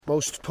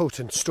most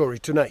potent story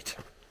tonight,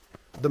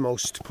 the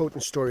most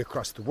potent story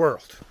across the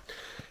world,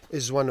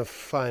 is one of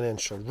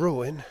financial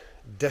ruin,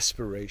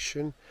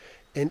 desperation,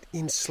 and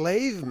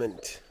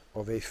enslavement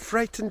of a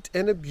frightened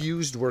and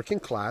abused working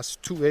class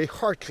to a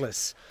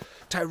heartless,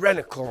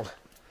 tyrannical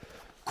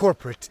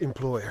corporate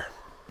employer.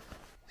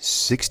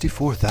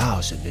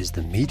 64,000 is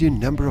the median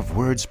number of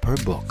words per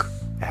book.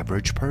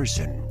 Average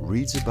person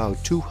reads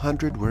about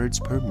 200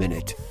 words per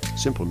minute.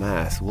 Simple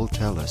math will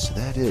tell us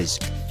that is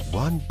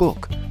one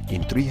book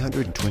in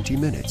 320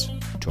 minutes.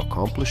 To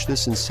accomplish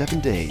this in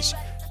 7 days,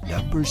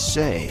 numbers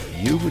say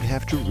you would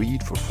have to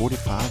read for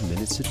 45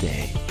 minutes a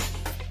day.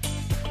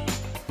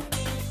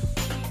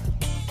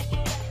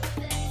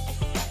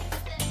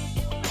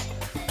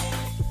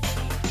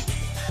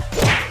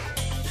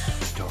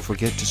 Don't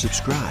forget to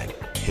subscribe.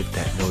 Hit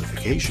that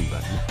notification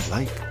button,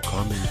 like,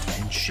 comment,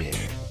 and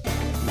share.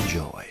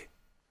 Enjoy.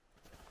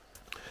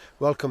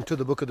 Welcome to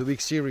the Book of the Week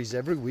series.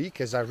 Every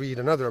week, as I read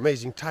another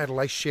amazing title,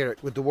 I share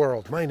it with the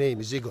world. My name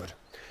is Igor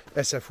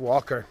S.F.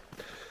 Walker.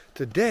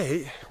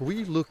 Today,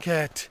 we look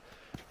at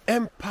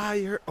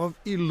Empire of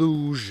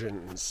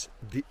Illusions,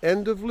 the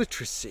End of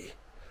Literacy,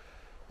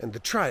 and the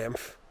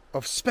Triumph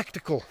of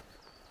Spectacle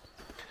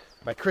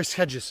by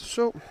Hedges.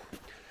 So,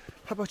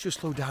 how about you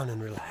slow down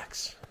and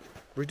relax?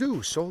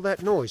 Reduce all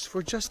that noise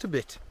for just a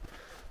bit.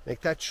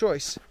 Make that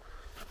choice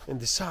and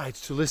decide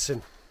to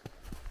listen.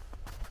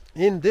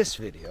 In this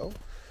video,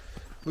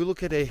 we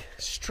look at a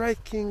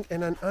striking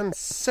and an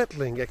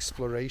unsettling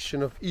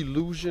exploration of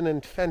illusion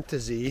and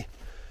fantasy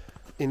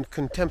in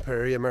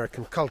contemporary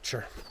American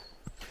culture.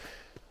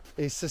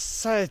 A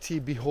society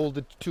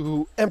beholden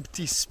to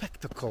empty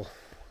spectacle,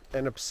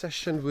 an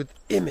obsession with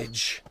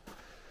image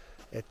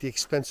at the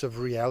expense of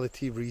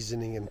reality,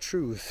 reasoning, and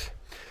truth.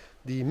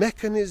 The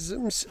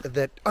mechanisms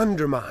that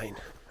undermine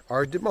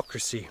our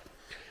democracy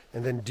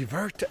and then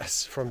divert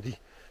us from the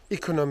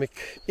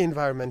economic,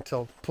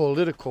 environmental,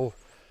 political,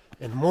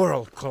 and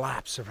moral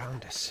collapse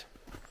around us.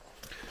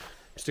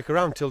 Stick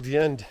around till the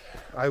end.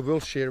 I will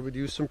share with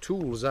you some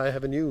tools I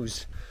have in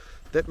use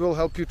that will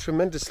help you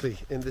tremendously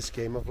in this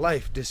game of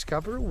life.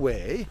 Discover a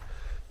way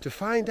to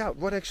find out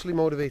what actually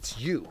motivates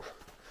you.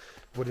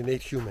 What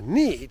innate human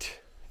need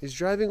is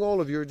driving all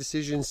of your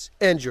decisions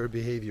and your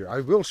behavior. I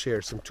will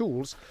share some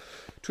tools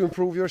to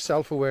improve your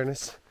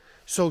self-awareness,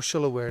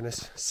 social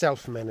awareness,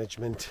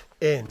 self-management,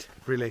 and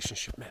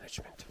relationship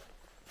management.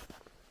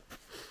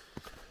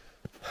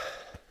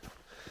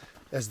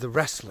 As the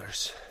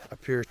wrestlers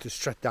appear to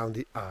strut down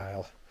the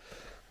aisle,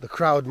 the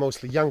crowd,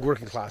 mostly young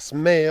working-class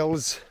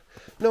males,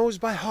 knows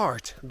by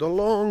heart the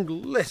long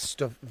list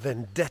of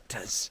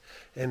vendettas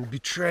and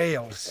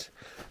betrayals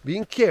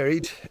being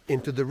carried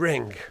into the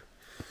ring.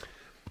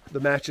 The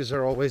matches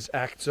are always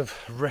acts of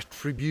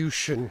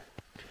retribution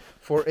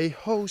for a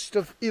host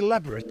of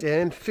elaborate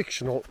and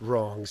fictional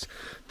wrongs.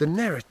 The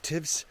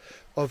narratives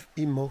of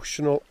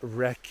emotional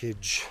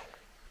wreckage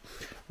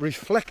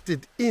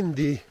reflected in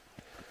the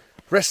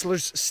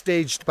wrestlers'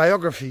 staged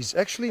biographies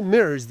actually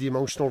mirrors the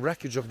emotional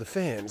wreckage of the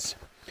fans.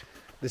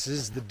 This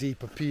is the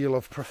deep appeal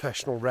of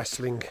professional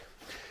wrestling.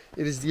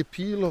 It is the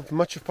appeal of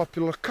much of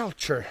popular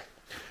culture,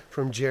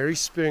 from Jerry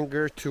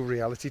Springer to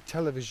reality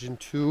television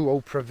to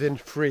Oprah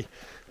Winfrey.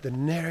 The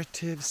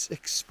narratives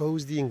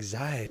expose the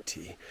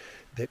anxiety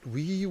that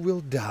we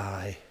will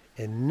die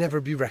and never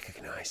be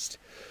recognized,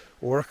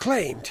 or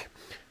acclaimed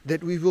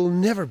that we will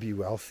never be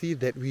wealthy,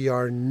 that we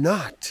are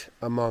not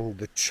among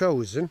the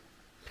chosen,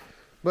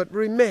 but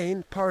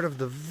remain part of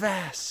the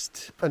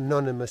vast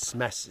anonymous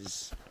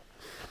masses.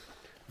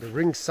 The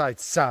ringside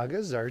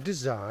sagas are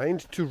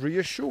designed to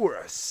reassure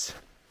us.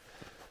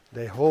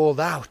 They hold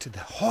out the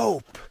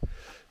hope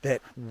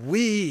that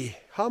we,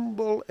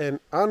 humble and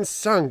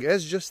unsung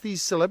as just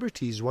these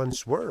celebrities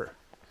once were,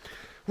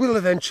 will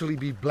eventually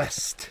be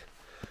blessed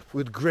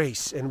with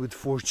grace and with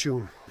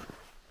fortune.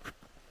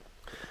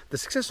 The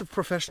success of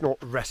professional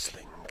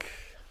wrestling,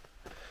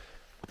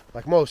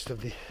 like most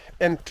of the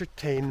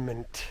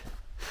entertainment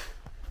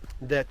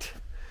that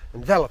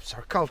envelops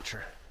our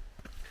culture,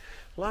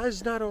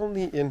 lies not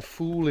only in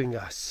fooling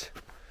us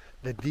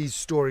that these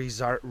stories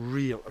are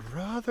real,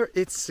 rather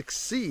it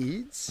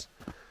succeeds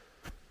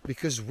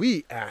because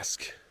we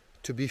ask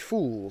to be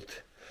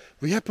fooled.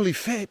 We happily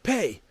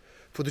pay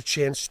for the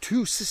chance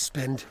to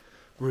suspend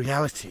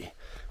reality.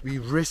 We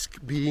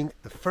risk being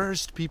the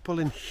first people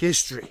in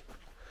history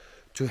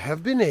to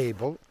have been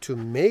able to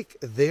make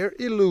their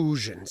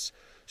illusions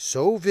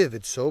so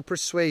vivid, so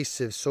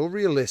persuasive, so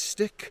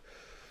realistic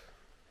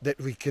that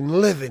we can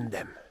live in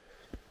them.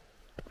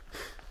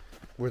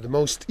 We're the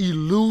most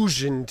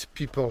illusioned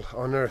people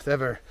on earth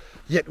ever,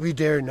 yet we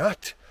dare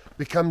not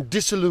become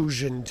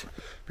disillusioned,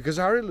 because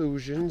our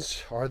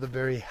illusions are the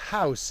very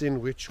house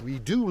in which we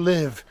do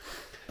live.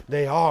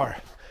 They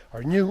are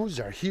our news,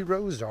 our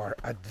heroes, our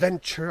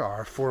adventure,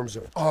 our forms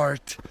of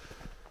art,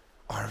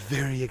 our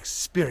very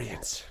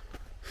experience.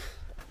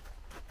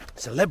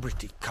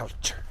 Celebrity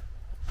culture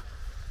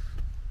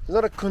is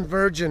not a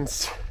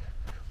convergence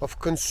of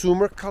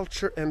consumer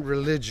culture and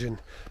religion,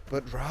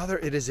 but rather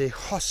it is a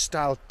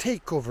hostile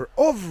takeover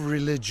of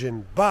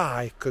religion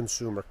by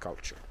consumer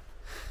culture.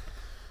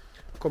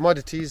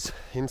 Commodities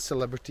in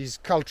celebrities'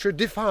 culture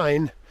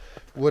define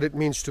what it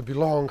means to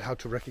belong, how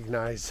to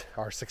recognize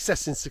our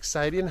success in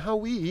society, and how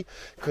we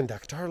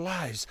conduct our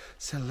lives.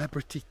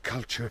 Celebrity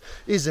culture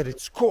is at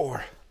its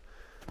core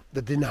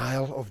the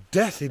denial of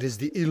death. It is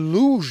the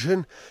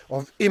illusion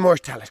of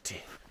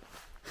immortality.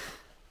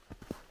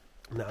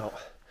 Now,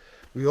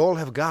 we all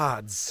have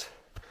gods.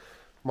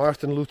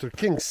 Martin Luther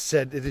King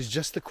said it is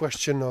just a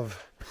question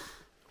of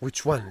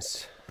which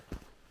ones.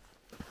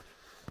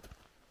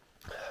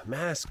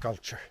 Mass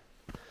culture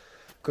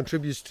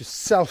contributes to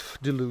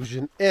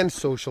self-delusion and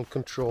social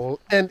control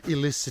and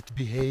illicit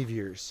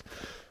behaviors.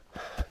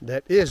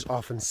 That is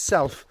often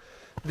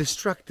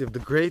self-destructive. The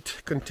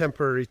great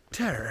contemporary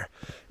terror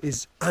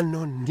is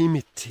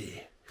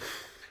anonymity.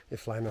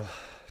 If Lionel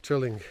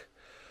Trilling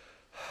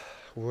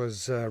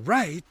was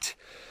right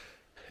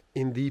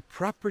in the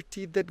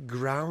property that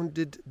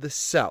grounded the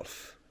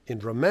self, in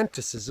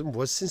Romanticism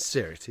was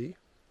sincerity,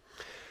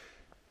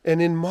 and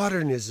in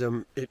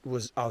modernism, it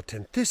was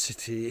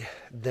authenticity.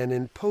 Then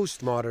in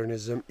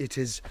postmodernism, it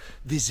is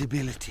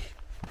visibility.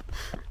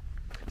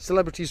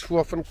 Celebrities who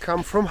often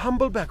come from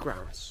humble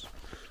backgrounds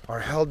are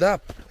held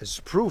up as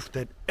proof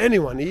that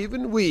anyone,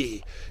 even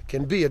we,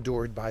 can be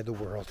adored by the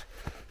world.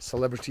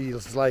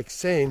 Celebrities like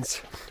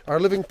saints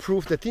are living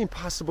proof that the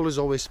impossible is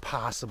always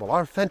possible.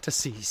 Our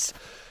fantasies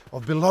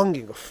of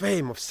belonging, of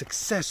fame, of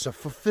success, of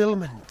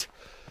fulfillment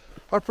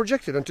are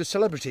projected onto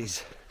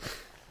celebrities.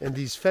 And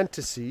these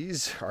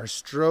fantasies are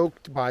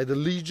stroked by the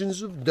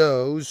legions of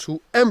those who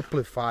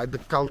amplify the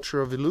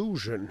culture of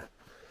illusion,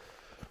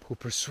 who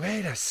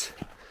persuade us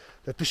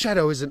that the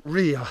shadow isn't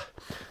real,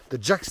 the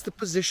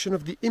juxtaposition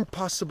of the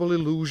impossible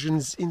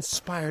illusions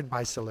inspired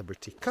by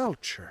celebrity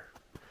culture.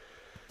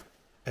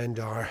 And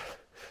our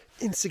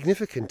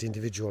insignificant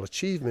individual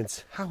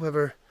achievements,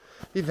 however,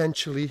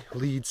 eventually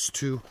leads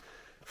to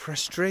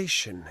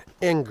frustration,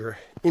 anger,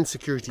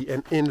 insecurity,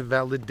 and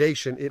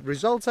invalidation. It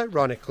results,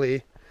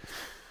 ironically,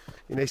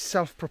 in a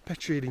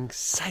self-perpetuating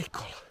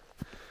cycle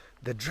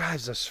that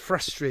drives us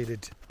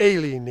frustrated,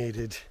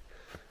 alienated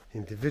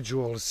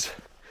individuals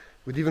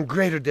with even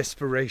greater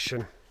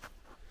desperation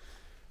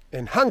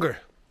and hunger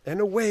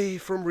and away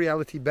from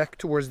reality, back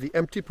towards the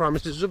empty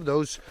promises of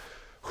those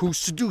who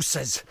seduce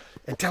us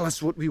and tell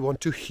us what we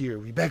want to hear.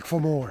 We beg for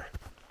more.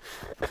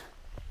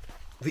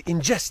 We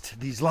ingest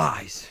these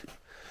lies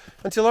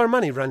until our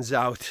money runs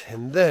out,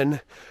 and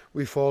then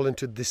we fall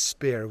into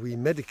despair. We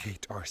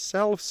medicate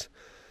ourselves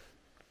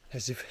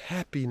as if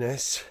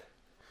happiness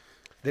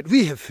that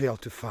we have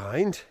failed to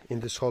find in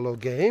this hollow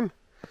game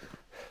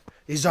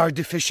is our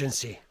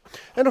deficiency.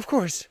 And of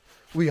course,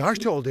 we are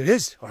told it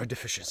is our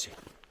deficiency.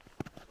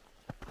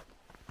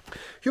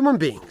 Human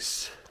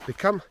beings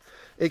become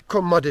a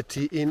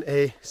commodity in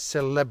a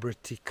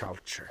celebrity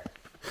culture.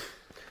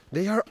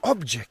 They are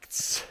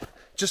objects,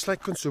 just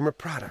like consumer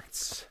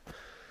products.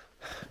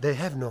 They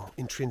have no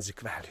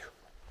intrinsic value.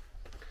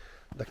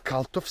 The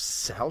cult of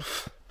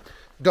self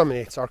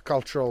dominates our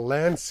cultural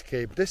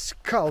landscape. This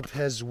cult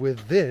has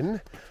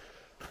within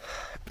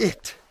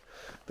it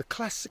the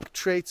classic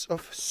traits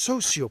of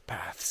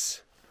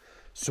sociopaths: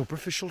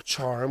 superficial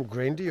charm,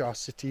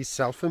 grandiosity,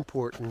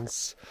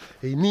 self-importance,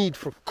 a need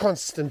for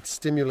constant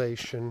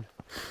stimulation,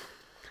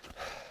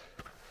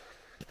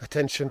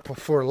 attention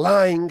for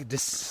lying,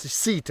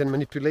 deceit and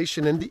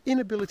manipulation, and the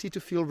inability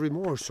to feel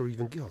remorse or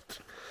even guilt.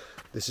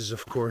 This is,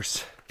 of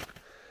course,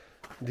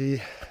 the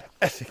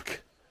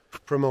ethic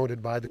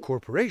promoted by the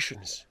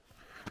corporations.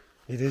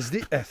 It is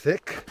the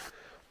ethic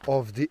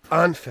of the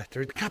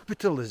unfettered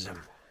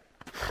capitalism.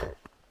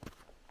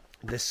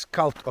 This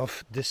cult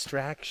of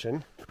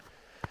distraction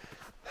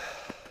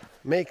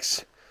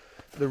makes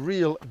the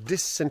real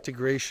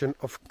disintegration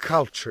of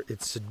culture.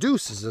 It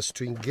seduces us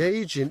to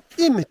engage in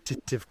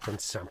imitative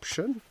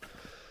consumption.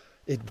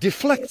 It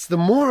deflects the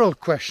moral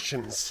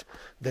questions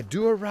that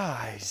do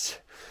arise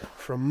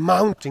from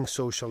mounting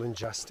social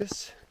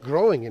injustice,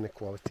 growing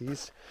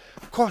inequalities,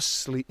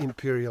 costly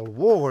imperial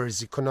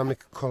wars,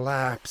 economic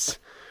collapse,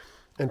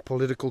 and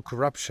political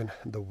corruption.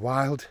 The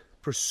wild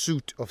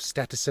pursuit of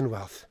status and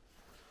wealth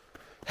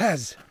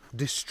has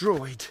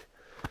destroyed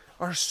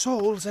our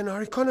souls and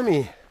our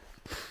economy.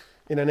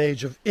 In an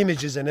age of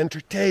images and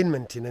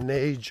entertainment, in an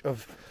age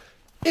of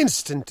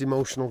instant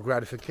emotional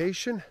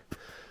gratification,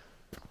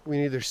 we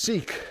neither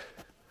seek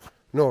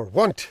nor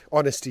want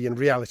honesty and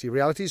reality.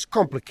 Reality is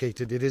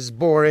complicated, it is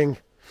boring.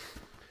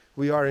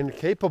 We are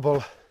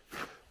incapable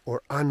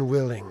or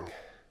unwilling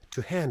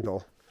to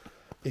handle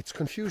its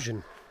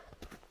confusion.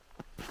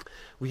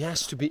 We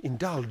ask to be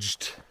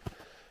indulged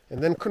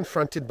and then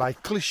confronted by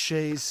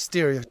cliches,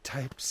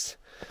 stereotypes,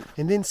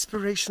 and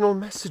inspirational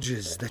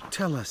messages that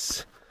tell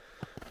us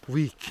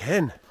we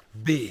can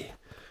be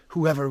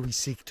whoever we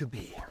seek to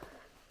be.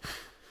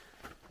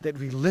 That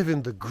we live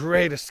in the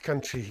greatest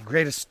country,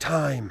 greatest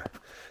time,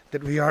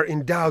 that we are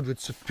endowed with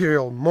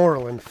superior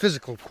moral and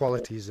physical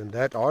qualities, and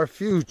that our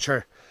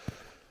future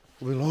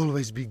will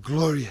always be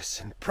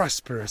glorious and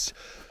prosperous,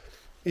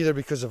 either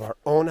because of our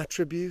own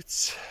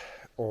attributes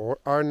or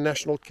our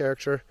national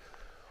character,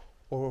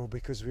 or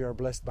because we are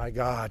blessed by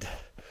God.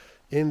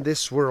 In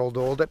this world,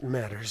 all that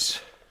matters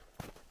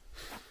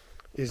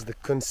is the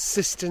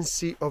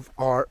consistency of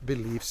our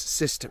belief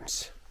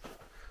systems.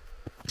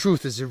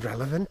 Truth is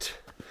irrelevant.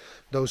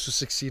 Those who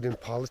succeed in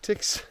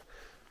politics,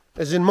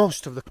 as in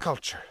most of the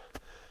culture,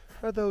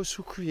 are those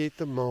who create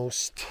the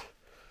most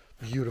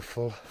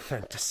beautiful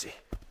fantasy.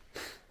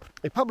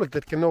 A public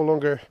that can no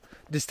longer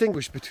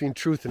distinguish between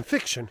truth and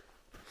fiction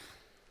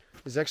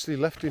is actually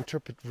left to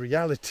interpret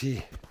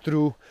reality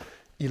through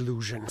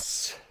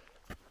illusions.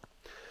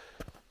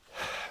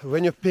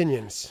 When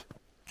opinions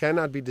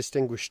cannot be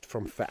distinguished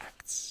from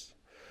facts,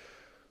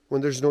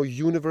 when there's no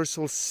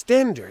universal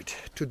standard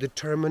to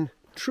determine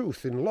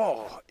truth in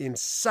law, in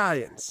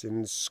science,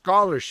 in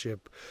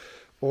scholarship,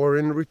 or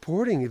in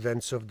reporting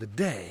events of the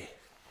day,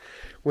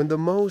 when the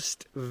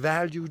most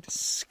valued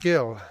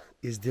skill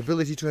is the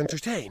ability to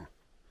entertain,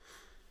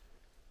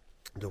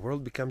 the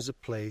world becomes a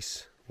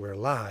place where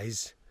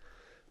lies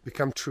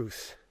become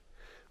truth,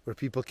 where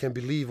people can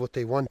believe what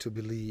they want to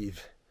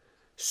believe.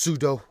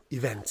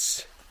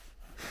 Pseudo-events.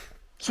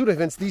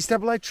 Pseudo-events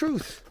destabilize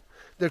truth.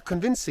 They're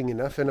convincing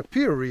enough and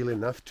appear real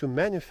enough to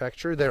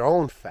manufacture their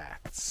own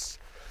facts,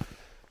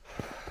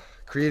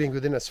 creating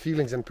within us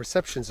feelings and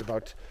perceptions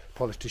about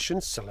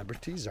politicians,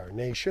 celebrities, our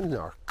nation,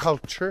 our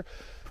culture,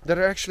 that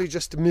are actually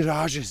just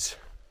mirages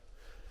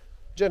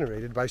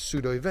generated by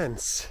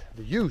pseudo-events.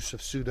 The use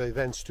of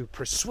pseudo-events to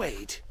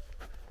persuade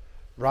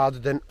rather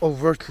than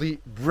overtly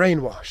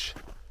brainwash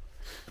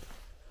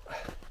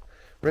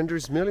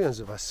renders millions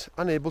of us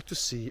unable to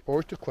see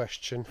or to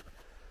question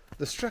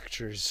the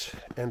structures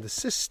and the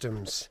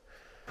systems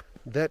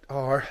that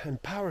are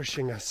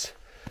empowering us,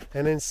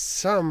 and in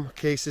some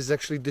cases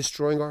actually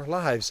destroying our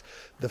lives.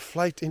 The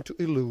flight into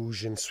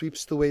illusion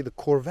sweeps away the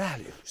core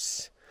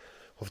values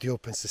of the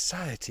open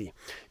society.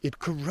 It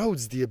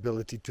corrodes the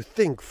ability to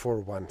think for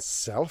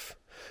oneself,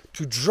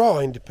 to draw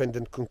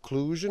independent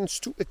conclusions,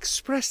 to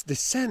express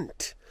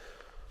dissent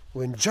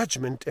when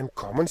judgment and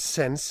common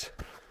sense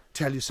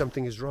tell you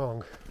something is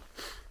wrong,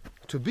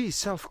 to be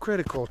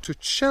self-critical, to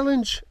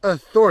challenge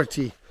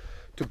authority,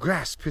 to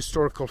grasp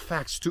historical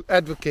facts, to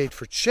advocate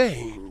for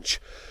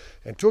change,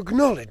 and to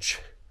acknowledge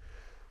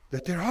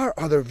that there are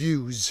other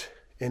views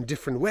and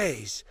different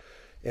ways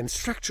and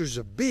structures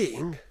of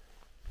being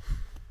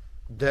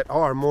that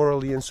are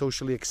morally and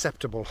socially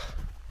acceptable.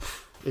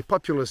 A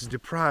populace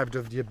deprived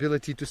of the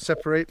ability to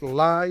separate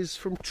lies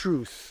from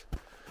truth,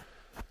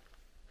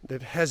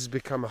 that has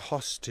become a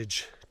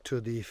hostage to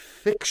the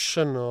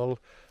fictional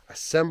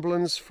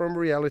semblance from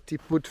reality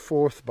put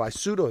forth by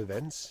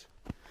pseudo-events,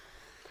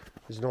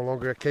 is no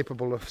longer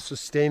capable of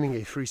sustaining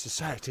a free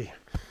society.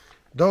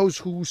 Those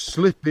who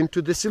slip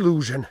into this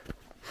illusion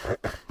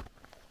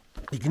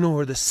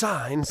ignore the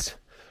signs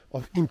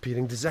of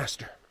impending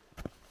disaster.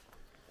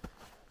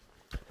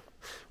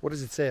 What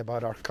does it say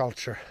about our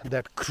culture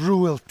that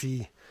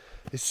cruelty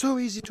is so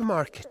easy to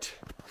market?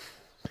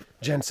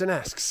 Jensen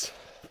asks,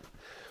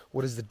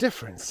 what is the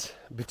difference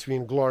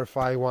between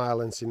glorifying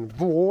violence in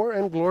war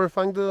and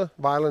glorifying the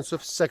violence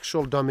of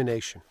sexual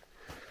domination?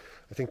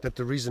 I think that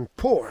the reason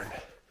porn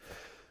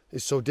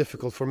is so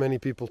difficult for many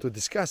people to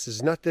discuss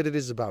is not that it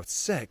is about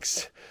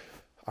sex.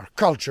 Our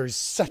culture is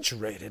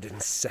saturated in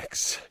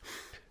sex.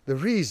 The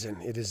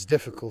reason it is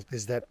difficult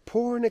is that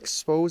porn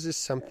exposes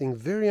something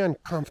very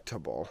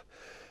uncomfortable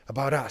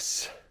about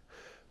us.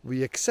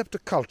 We accept a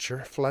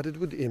culture flooded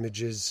with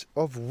images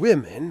of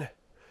women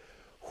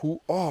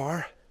who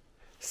are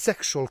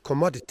sexual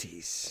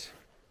commodities.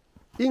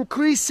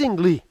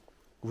 Increasingly,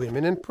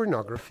 women in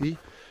pornography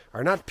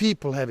are not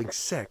people having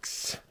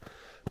sex,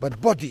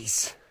 but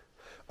bodies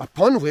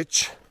upon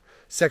which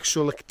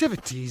sexual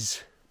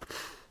activities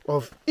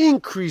of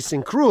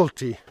increasing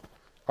cruelty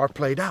are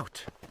played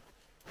out.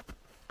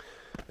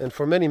 And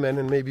for many men,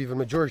 and maybe even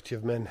majority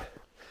of men,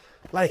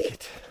 like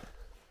it.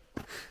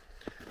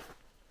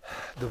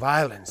 The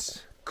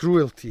violence,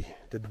 cruelty,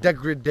 the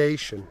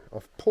degradation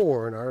of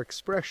porn are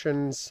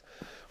expressions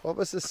of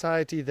a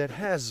society that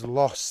has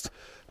lost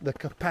the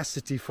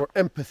capacity for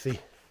empathy.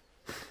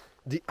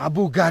 The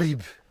Abu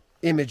Ghraib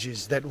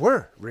images that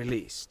were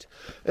released,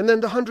 and then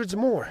the hundreds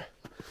more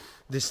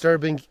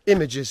disturbing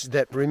images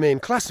that remain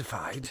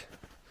classified,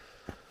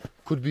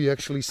 could be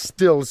actually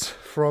stills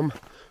from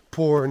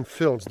porn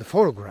films. The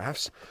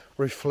photographs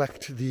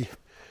reflect the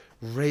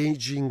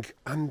raging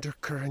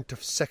undercurrent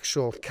of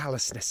sexual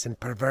callousness and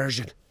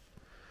perversion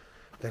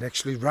that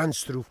actually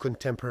runs through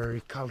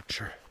contemporary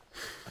culture.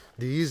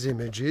 These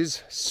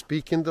images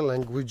speak in the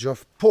language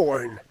of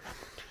porn,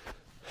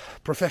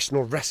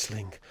 professional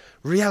wrestling,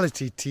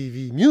 reality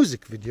TV,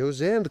 music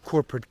videos, and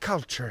corporate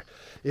culture.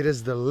 It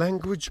is the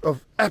language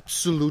of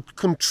absolute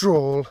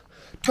control,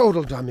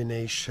 total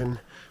domination,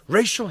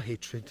 racial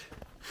hatred,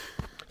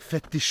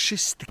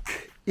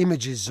 fetishistic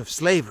images of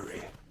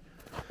slavery,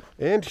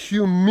 and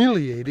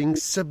humiliating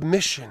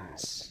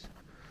submissions.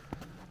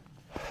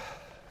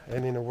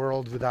 And in a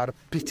world without a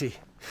pity,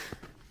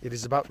 It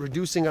is about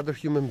reducing other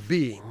human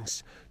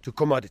beings to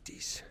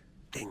commodities,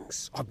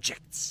 things,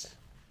 objects.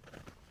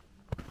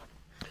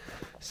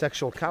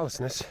 Sexual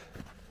callousness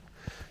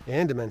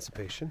and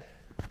emancipation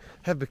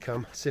have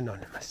become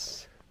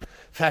synonymous.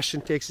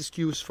 Fashion takes its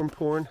cues from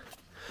porn.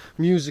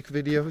 Music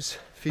videos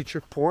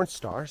feature porn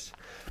stars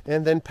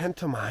and then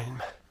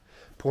pantomime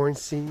porn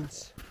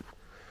scenes.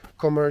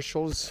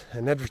 Commercials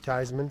and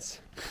advertisements,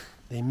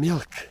 they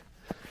milk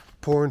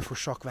porn for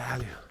shock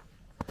value.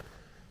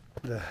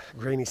 The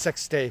grainy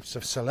sex tapes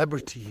of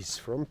celebrities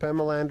from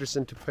Pamela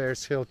Anderson to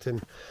Paris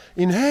Hilton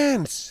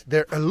enhance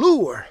their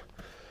allure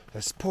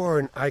as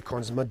porn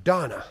icons.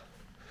 Madonna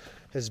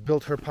has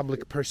built her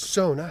public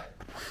persona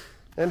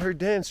and her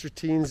dance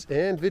routines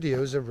and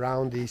videos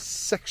around the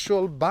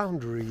sexual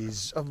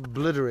boundaries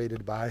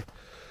obliterated by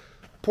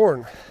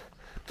porn.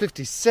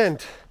 50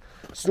 Cent,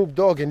 Snoop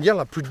Dogg, and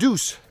Yella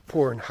produce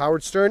porn.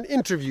 Howard Stern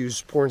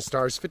interviews porn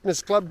stars.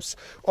 Fitness clubs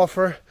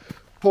offer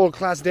pole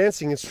class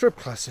dancing and strip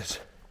classes.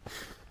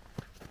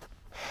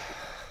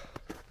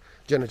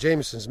 Jenna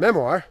Jameson's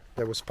memoir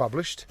that was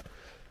published,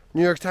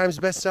 New York Times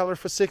bestseller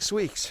for 6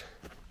 weeks.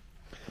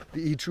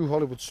 The E! True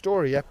Hollywood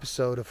Story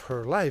episode of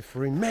her life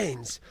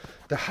remains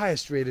the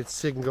highest rated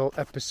single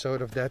episode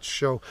of that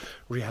show.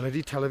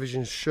 Reality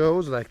television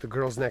shows like The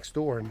Girls Next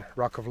Door and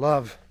Rock of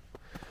Love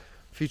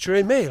feature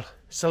a male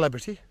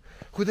celebrity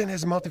who then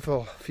has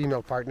multiple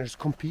female partners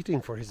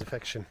competing for his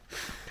affection.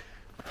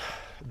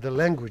 The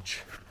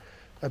language,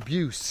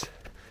 abuse,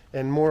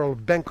 and moral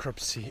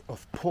bankruptcy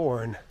of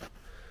porn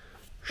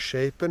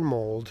shape and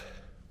mold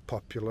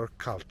popular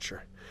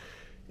culture.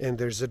 And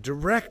there's a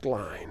direct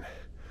line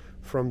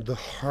from the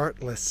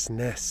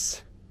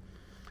heartlessness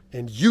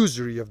and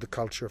usury of the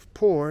culture of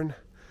porn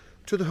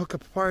to the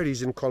hookup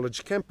parties in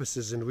college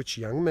campuses in which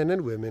young men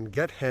and women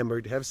get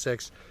hammered, have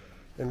sex,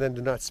 and then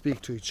do not speak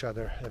to each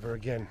other ever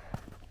again.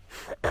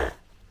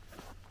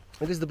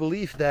 It is the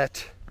belief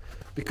that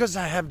because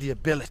I have the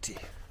ability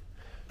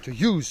to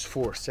use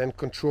force and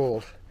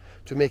control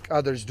to make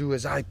others do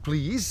as I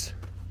please,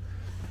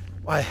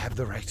 I have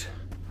the right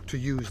to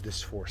use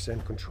this force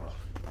and control.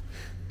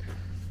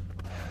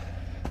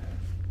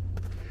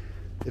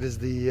 It is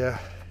the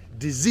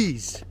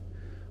disease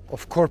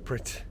of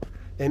corporate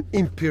and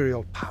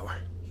imperial power.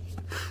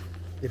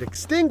 It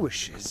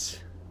extinguishes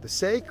the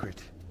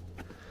sacred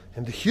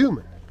and the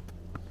human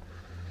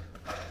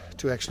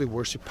to actually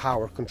worship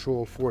power,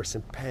 control, force,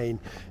 and pain.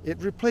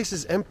 It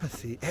replaces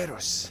empathy,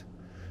 eros,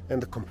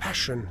 and the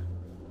compassion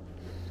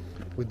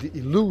with the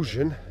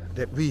illusion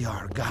that we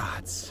are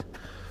gods.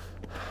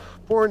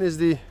 Porn is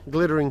the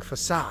glittering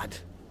facade,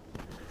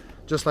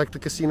 just like the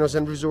casinos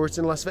and resorts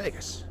in Las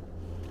Vegas,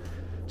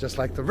 just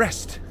like the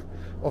rest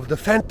of the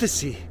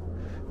fantasy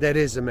that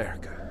is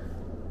America.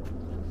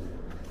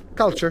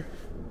 Culture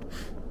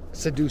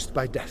seduced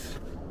by death.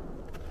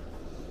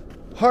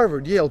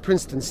 Harvard, Yale,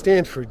 Princeton,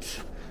 Stanford,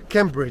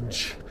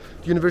 Cambridge,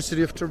 the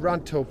University of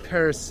Toronto,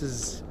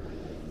 Paris's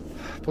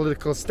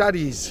political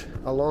studies,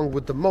 along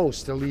with the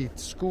most elite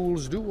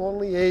schools, do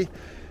only a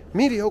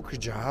mediocre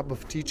job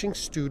of teaching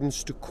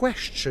students to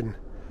question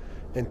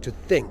and to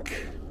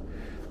think.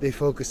 They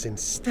focus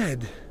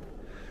instead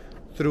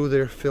through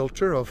their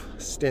filter of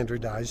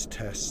standardized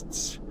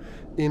tests,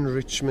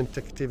 enrichment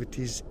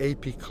activities,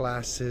 AP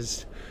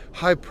classes,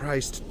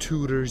 high-priced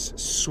tutors,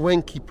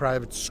 swanky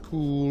private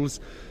schools,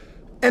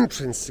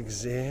 entrance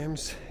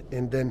exams,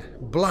 and then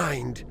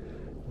blind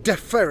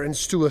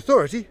deference to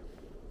authority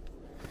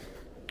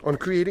on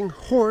creating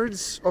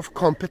hordes of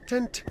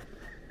competent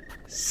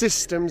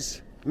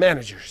systems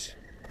managers.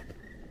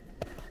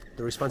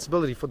 The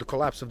responsibility for the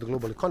collapse of the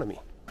global economy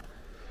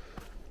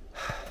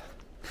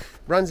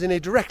runs in a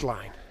direct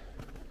line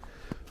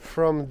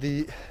from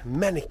the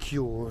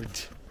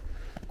manicured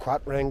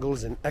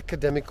quadrangles and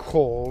academic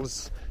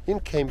halls in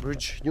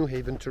Cambridge, New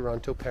Haven,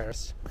 Toronto,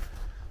 Paris,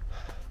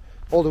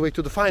 all the way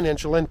to the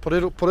financial and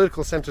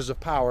political centers of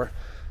power.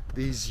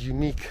 These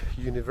unique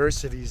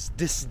universities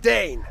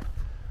disdain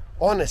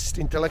honest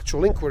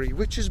intellectual inquiry,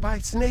 which is by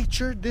its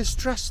nature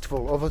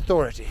distrustful of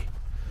authority,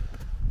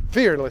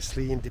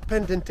 fearlessly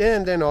independent,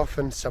 and then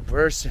often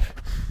subversive.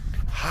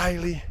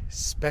 Highly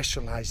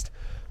specialized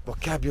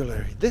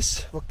vocabulary.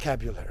 This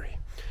vocabulary,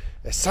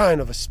 a sign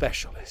of a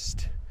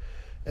specialist,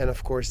 and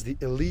of course the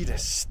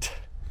elitist.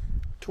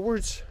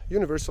 Towards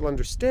universal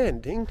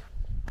understanding,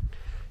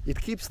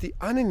 it keeps the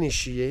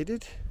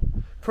uninitiated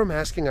from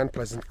asking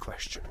unpleasant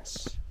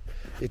questions.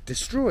 It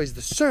destroys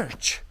the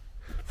search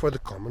for the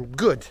common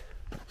good.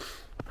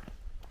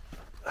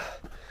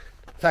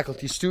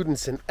 Faculty,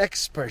 students, and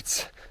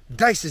experts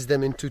dices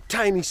them into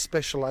tiny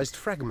specialized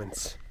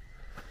fragments.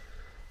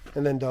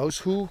 And then those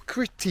who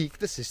critique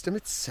the system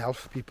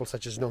itself, people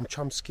such as Noam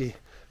Chomsky,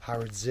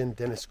 Howard Zinn,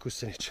 Dennis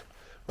Kucinich,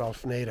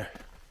 Ralph Nader,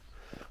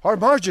 are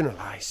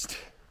marginalized.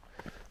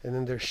 And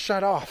then they're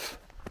shut off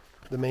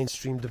the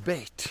mainstream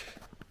debate.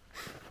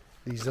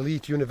 These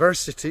elite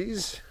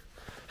universities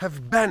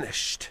have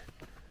banished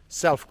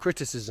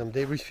self-criticism.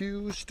 They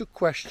refuse to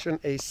question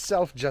a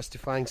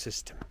self-justifying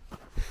system.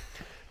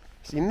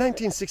 See, in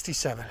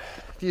 1967,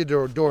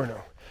 Theodore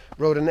Adorno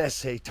wrote an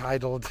essay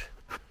titled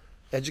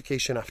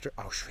Education After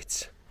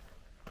Auschwitz.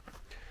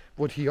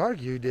 What he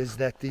argued is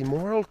that the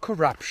moral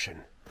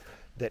corruption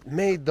that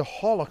made the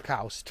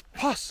Holocaust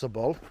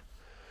possible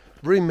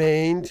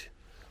remained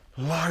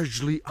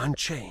largely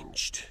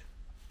unchanged,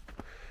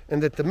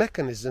 and that the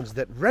mechanisms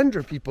that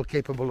render people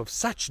capable of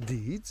such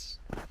deeds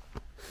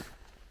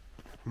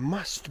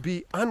must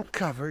be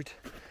uncovered,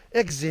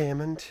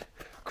 examined,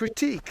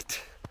 critiqued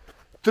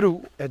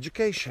through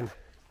education.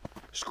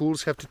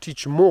 Schools have to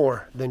teach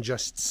more than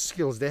just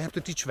skills. They have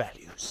to teach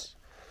values.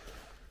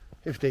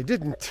 If they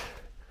didn't,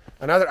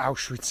 another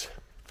Auschwitz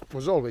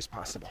was always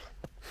possible.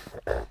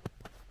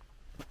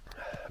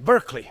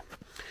 Berkeley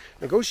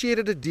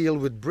negotiated a deal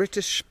with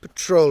British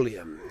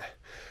Petroleum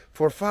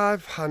for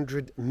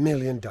 $500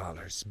 million.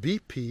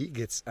 BP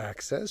gets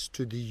access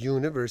to the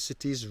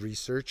university's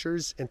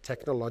researchers and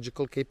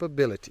technological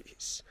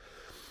capabilities,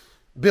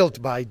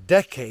 built by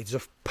decades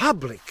of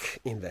public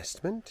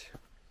investment,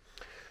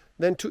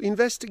 then to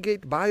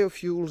investigate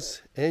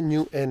biofuels and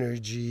new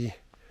energy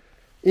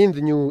in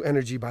the New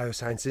Energy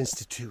Bioscience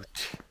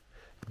Institute.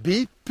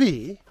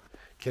 BP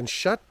can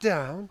shut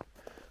down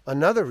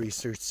another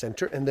research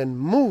center and then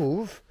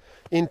move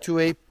into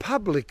a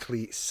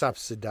publicly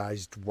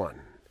subsidized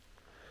one.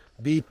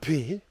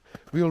 BP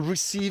will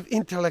receive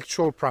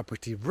intellectual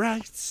property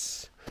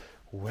rights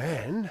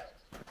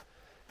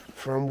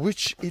from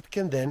which it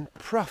can then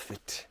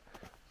profit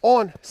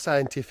on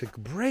scientific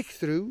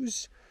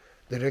breakthroughs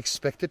that are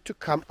expected to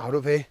come out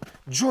of a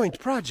joint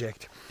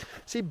project.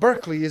 See,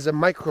 Berkeley is a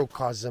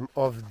microcosm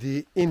of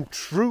the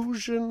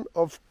intrusion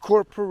of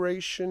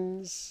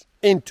corporations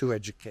into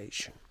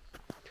education.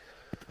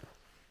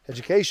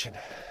 Education,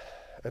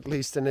 at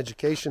least an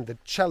education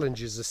that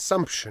challenges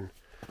assumption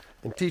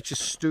and teaches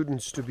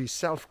students to be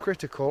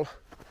self-critical,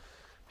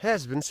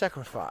 has been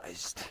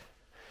sacrificed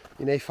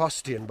in a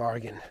Faustian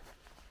bargain.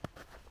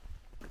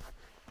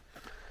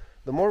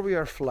 The more we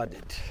are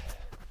flooded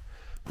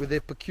with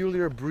a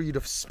peculiar breed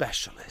of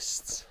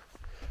specialists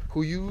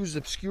who use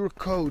obscure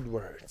code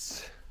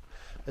words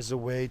as a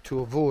way to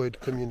avoid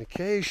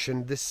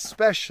communication, the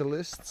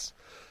specialists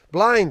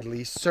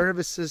blindly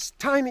services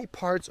tiny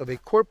parts of a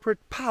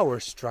corporate power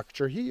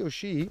structure he or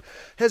she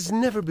has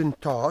never been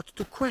taught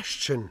to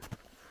question.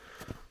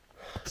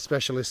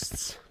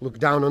 Specialists look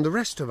down on the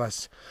rest of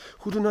us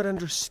who do not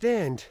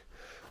understand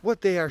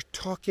what they are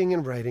talking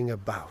and writing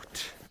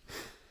about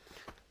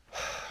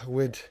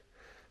with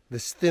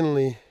this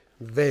thinly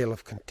veil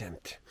of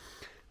contempt.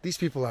 These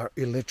people are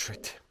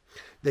illiterate.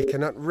 They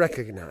cannot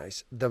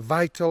recognize the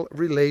vital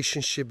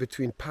relationship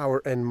between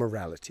power and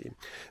morality.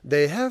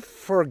 They have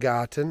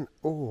forgotten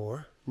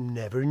or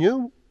never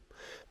knew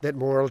that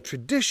moral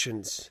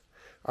traditions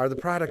are the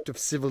product of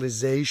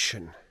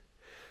civilization.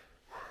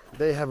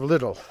 They have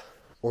little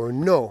or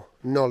no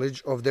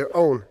knowledge of their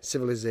own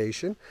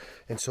civilization,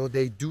 and so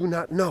they do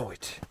not know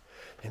it.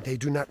 And they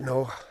do not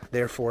know,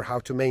 therefore, how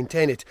to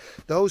maintain it.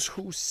 Those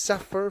who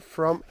suffer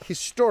from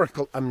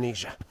historical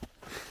amnesia,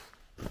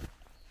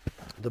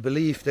 the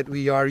belief that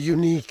we are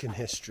unique in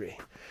history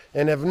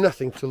and have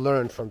nothing to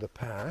learn from the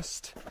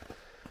past,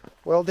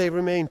 well, they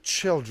remain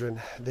children.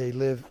 They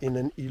live in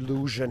an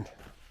illusion.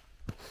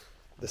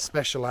 The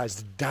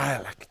specialized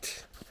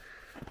dialect,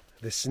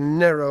 this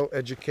narrow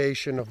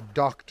education of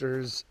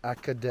doctors,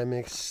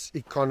 academics,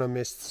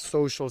 economists,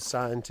 social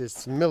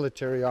scientists,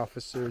 military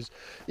officers,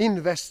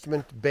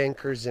 investment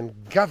bankers,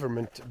 and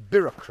government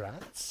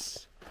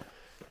bureaucrats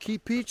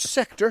keep each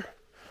sector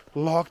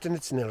locked in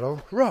its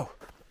narrow row.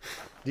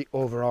 The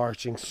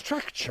overarching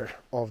structure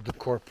of the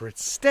corporate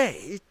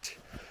state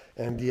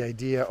and the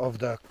idea of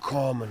the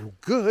common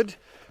good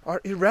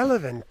are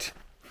irrelevant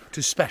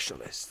to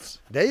specialists.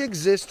 They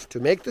exist to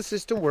make the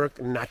system work,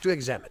 not to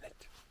examine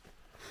it.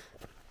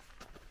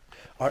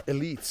 Our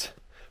elites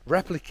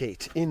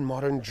replicate in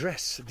modern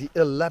dress the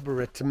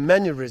elaborate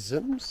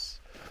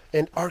mannerisms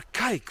and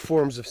archaic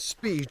forms of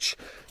speech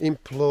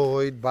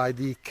employed by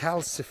the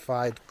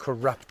calcified,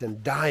 corrupt,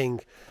 and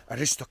dying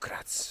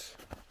aristocrats.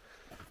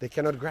 They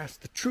cannot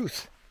grasp the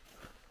truth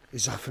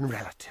is often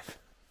relative.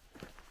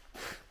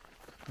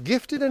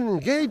 Gifted and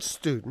engaged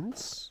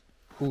students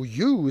who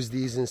use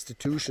these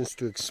institutions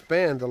to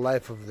expand the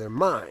life of their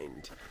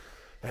mind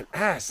and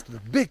ask the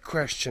big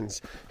questions,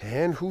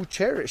 and who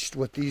cherished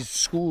what these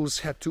schools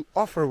had to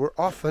offer, were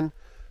often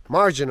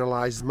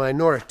marginalized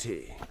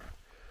minority.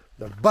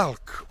 The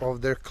bulk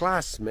of their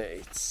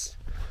classmates,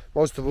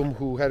 most of them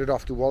who headed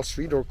off to Wall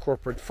Street or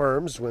corporate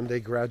firms when they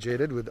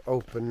graduated with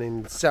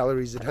opening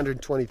salaries at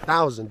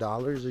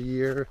 $120,000 a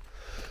year,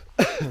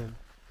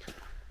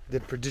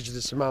 did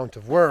prodigious amount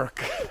of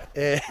work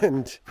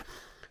and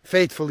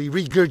faithfully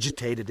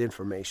regurgitated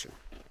information.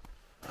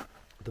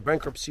 The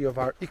bankruptcy of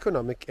our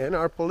economic and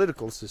our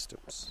political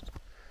systems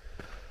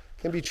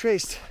can be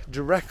traced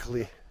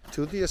directly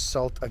to the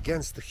assault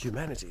against the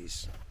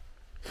humanities.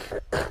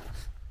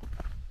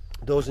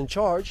 Those in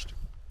charge,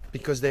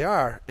 because they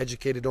are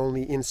educated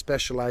only in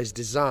specialized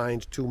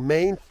designed to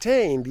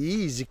maintain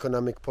these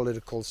economic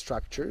political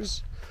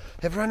structures,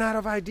 have run out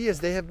of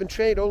ideas. They have been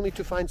trained only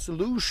to find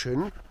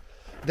solution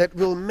that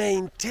will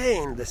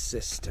maintain the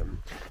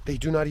system. They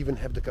do not even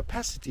have the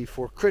capacity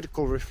for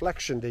critical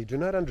reflection. They do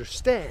not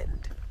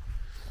understand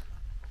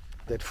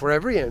that for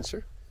every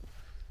answer,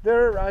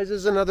 there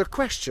arises another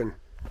question,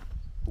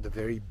 the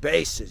very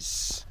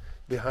basis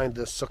behind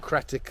the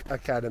Socratic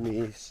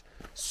Academy's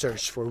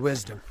search for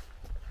wisdom.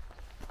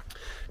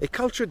 A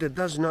culture that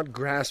does not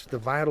grasp the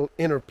vital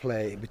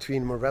interplay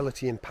between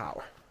morality and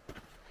power,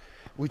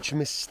 which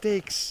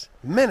mistakes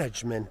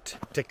management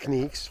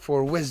techniques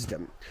for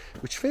wisdom,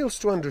 which fails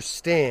to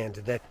understand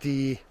that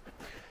the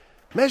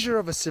measure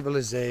of a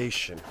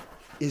civilization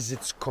is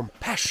its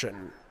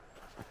compassion,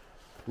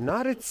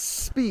 not its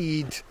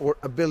speed or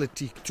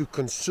ability to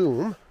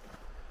consume,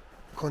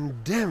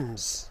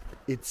 condemns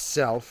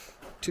itself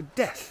to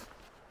death.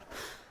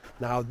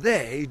 Now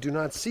they do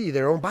not see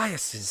their own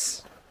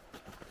biases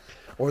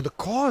or the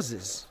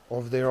causes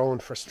of their own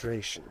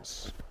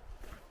frustrations.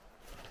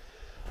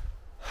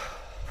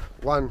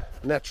 One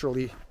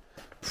naturally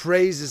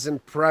praises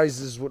and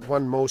prizes what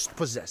one most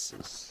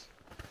possesses,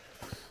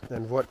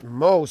 and what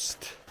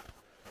most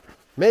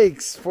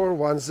makes for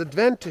one's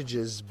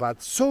advantages,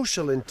 but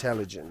social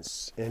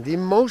intelligence and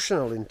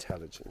emotional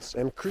intelligence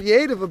and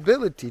creative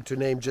ability, to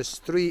name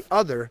just 3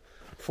 other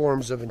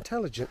forms of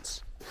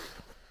intelligence,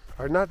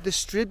 are not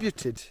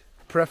distributed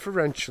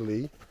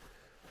preferentially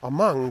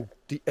among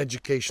the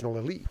educational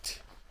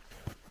elite.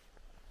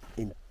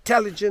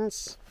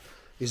 Intelligence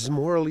is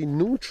morally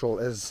neutral,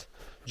 as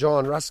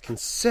John Ruskin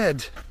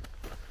said,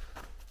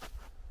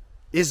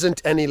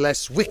 isn't any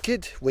less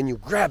wicked when you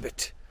grab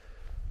it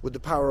with the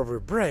power of your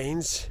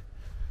brains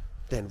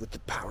than with the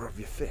power of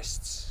your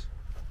fists.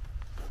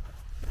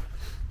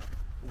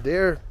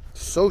 They're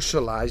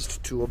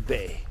socialized to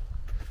obey.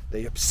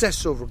 They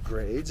obsess over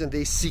grades and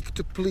they seek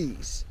to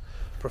please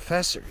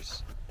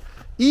professors,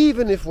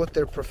 even if what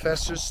their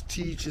professors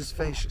teach is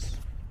fallacious.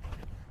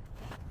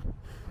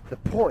 The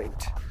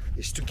point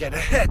is to get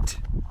ahead,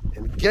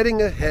 and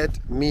getting ahead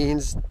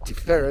means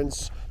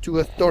deference to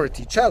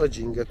authority.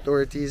 Challenging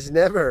authority is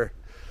never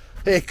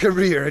a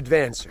career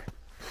advancer.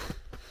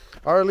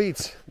 Our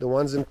elites, the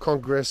ones in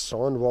Congress,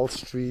 on Wall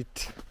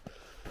Street,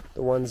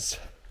 the ones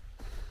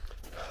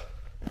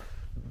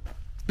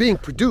being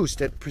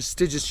produced at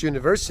prestigious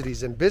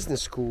universities and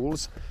business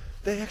schools,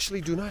 they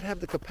actually do not have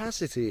the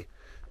capacity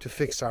to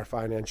fix our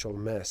financial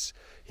mess.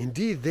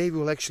 Indeed, they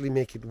will actually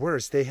make it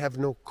worse. They have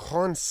no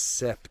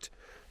concept,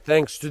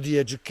 thanks to the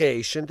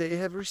education they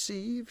have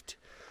received,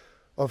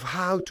 of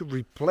how to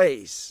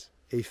replace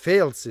a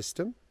failed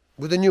system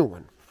with a new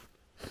one.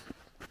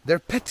 They're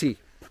petty,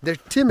 they're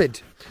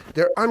timid,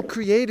 they're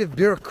uncreative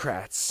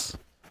bureaucrats,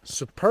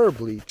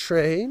 superbly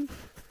trained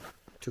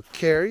to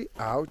carry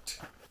out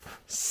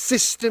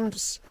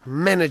systems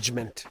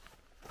management.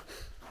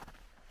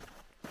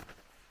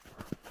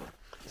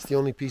 It's the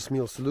only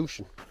piecemeal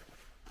solution,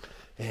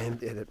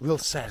 and it will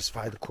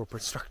satisfy the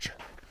corporate structure.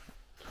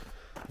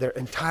 Their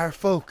entire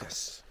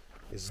focus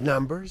is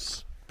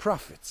numbers,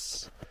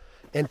 profits,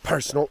 and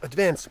personal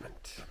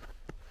advancement.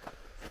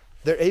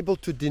 They're able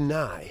to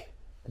deny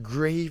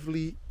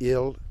gravely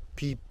ill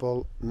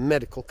people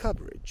medical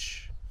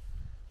coverage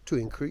to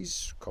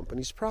increase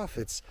companies'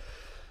 profits,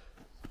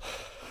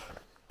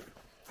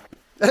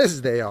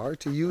 as they are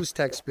to use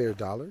taxpayer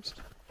dollars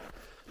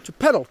to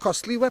peddle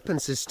costly weapon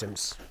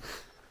systems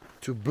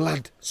to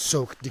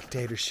blood-soaked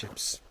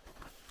dictatorships.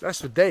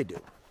 That's what they do.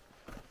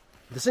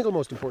 The single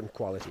most important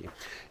quality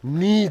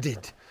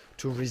needed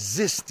to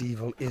resist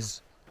evil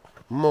is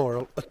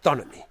moral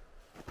autonomy.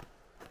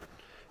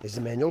 As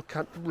Immanuel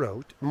Kant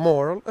wrote,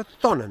 moral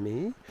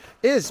autonomy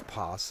is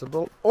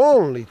possible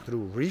only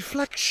through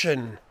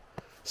reflection,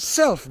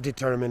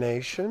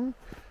 self-determination,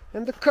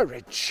 and the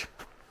courage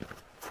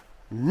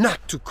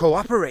not to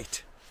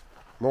cooperate.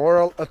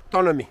 Moral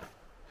autonomy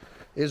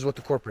is what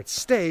the corporate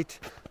state,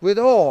 with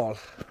all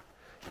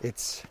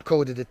its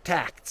coded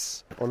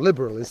attacks on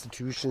liberal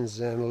institutions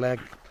and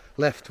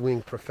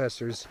left-wing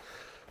professors,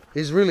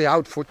 is really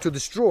out for to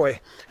destroy.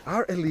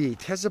 Our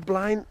elite has a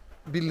blind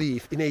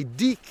belief in a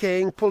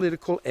decaying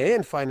political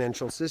and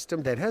financial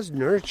system that has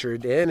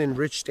nurtured and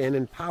enriched and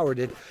empowered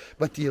it,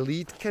 but the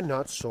elite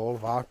cannot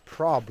solve our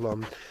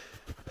problem.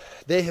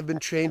 They have been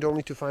trained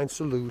only to find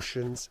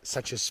solutions,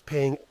 such as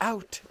paying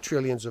out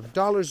trillions of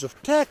dollars of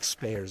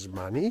taxpayers'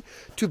 money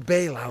to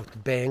bail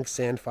out banks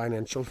and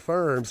financial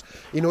firms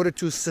in order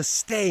to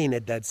sustain a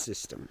dead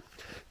system.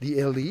 The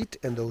elite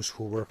and those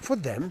who work for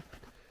them,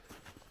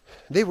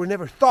 they were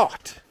never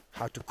taught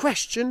how to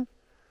question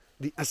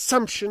the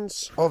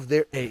assumptions of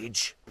their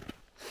age.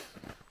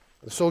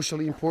 The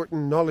socially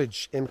important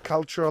knowledge and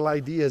cultural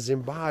ideas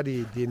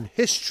embodied in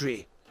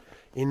history,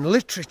 in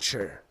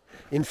literature,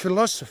 in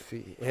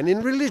philosophy, and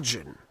in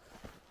religion,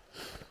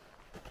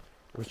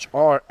 which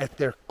are at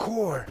their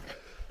core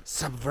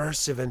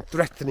subversive and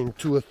threatening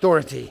to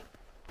authority,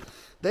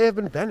 they have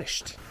been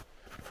banished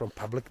from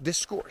public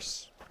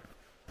discourse.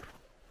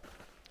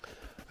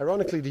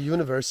 Ironically, the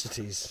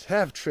universities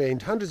have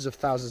trained hundreds of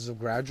thousands of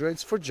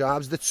graduates for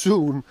jobs that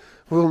soon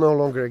will no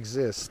longer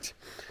exist.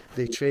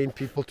 They train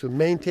people to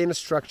maintain a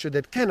structure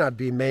that cannot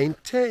be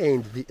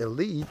maintained, the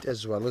elite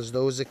as well as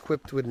those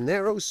equipped with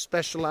narrow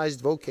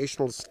specialized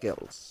vocational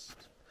skills.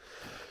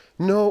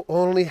 Know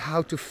only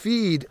how to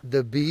feed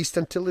the beast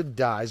until it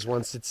dies.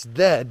 Once it's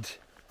dead,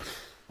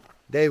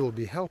 they will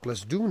be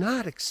helpless. Do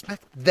not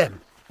expect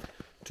them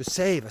to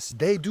save us.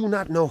 They do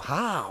not know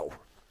how.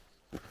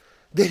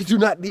 They do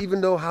not even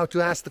know how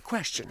to ask the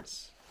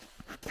questions.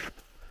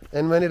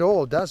 And when it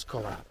all does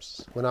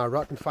collapse, when our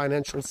rotten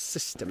financial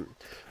system,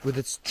 with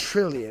its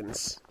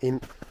trillions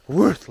in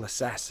worthless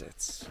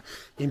assets,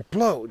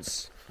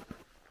 implodes,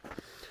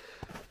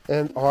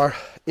 and our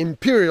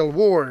imperial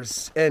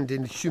wars end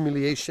in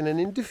humiliation and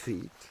in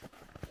defeat,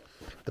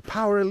 the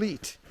power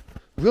elite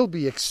will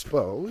be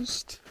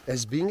exposed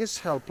as being as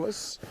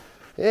helpless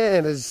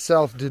and as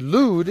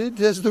self-deluded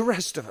as the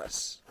rest of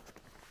us.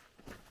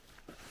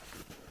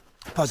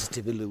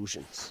 Positive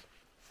illusions,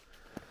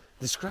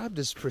 described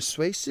as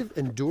persuasive,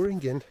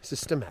 enduring, and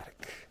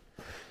systematic,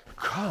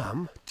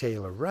 come,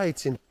 Taylor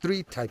writes, in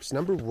 3 types.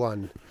 Number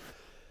 1,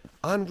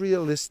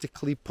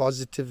 unrealistically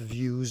positive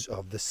views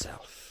of the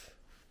self.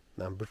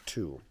 Number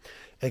 2,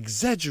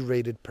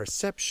 exaggerated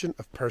perception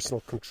of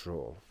personal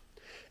control.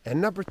 And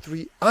number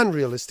 3,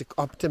 unrealistic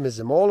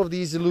optimism. All of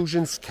these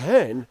illusions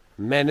can,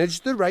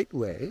 managed the right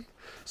way,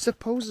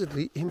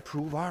 supposedly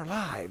improve our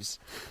lives.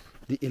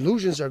 The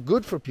illusions are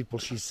good for people,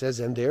 she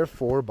says, and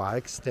therefore, by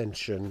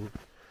extension,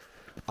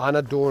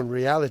 unadorned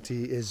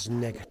reality is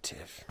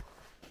negative.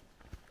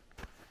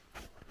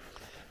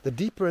 The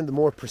deeper and the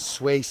more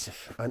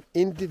persuasive an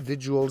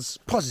individual's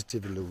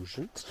positive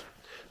illusions,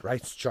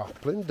 writes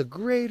Joplin, the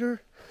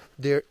greater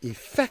their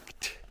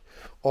effect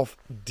of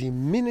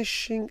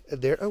diminishing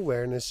their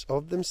awareness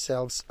of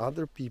themselves,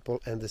 other people,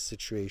 and the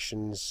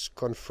situations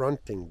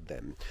confronting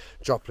them.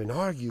 Joplin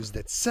argues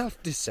that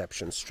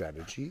self-deception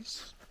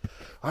strategies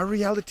are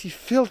reality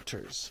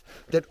filters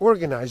that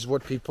organize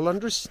what people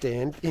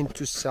understand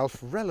into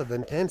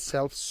self-relevant and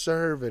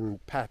self-serving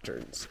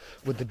patterns.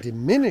 With the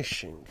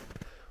diminishing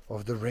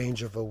of the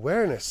range of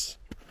awareness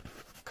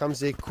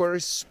comes a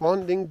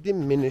corresponding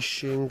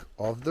diminishing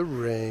of the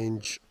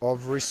range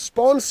of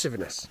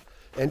responsiveness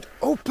and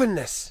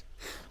openness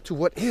to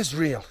what is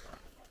real.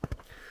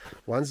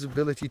 One's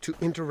ability to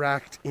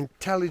interact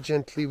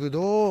intelligently with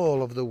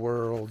all of the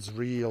world's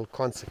real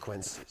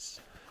consequences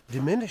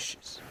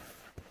diminishes.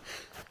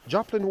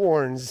 Joplin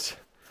warns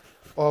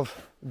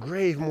of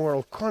grave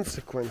moral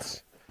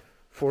consequence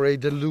for a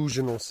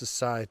delusional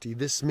society.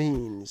 This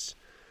means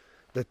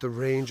that the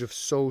range of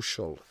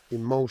social,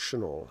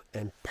 emotional,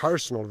 and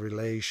personal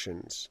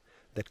relations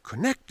that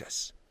connect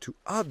us to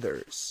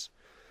others,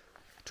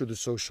 to the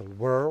social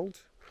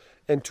world,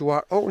 and to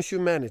our own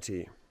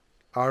humanity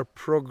are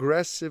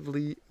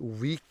progressively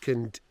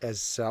weakened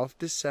as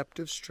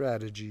self-deceptive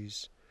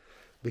strategies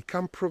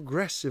become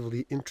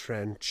progressively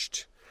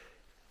entrenched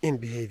in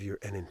behavior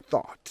and in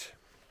thought.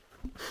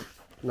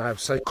 Now,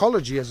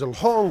 psychology has a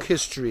long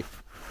history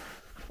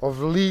of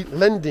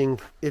lending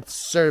its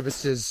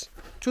services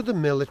to the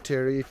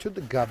military, to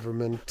the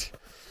government,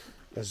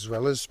 as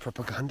well as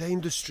propaganda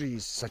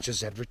industries such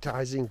as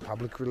advertising,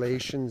 public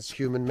relations,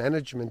 human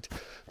management,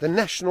 the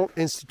National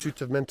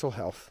Institute of Mental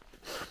Health,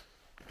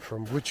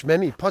 from which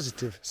many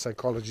positive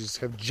psychologists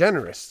have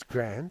generous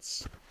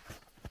grants.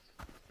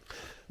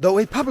 Though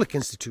a public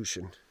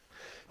institution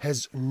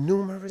has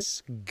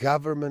numerous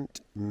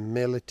government,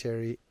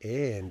 military,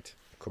 and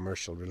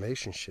commercial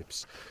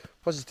relationships,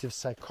 positive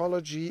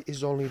psychology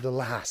is only the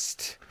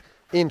last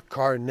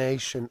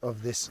incarnation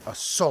of this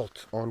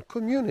assault on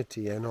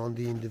community and on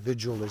the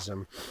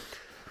individualism.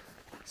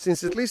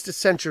 Since at least a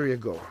century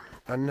ago,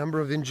 a number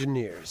of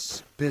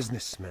engineers,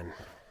 businessmen,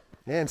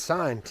 and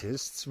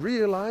scientists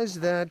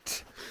realized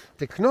that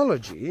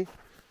technology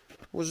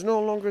was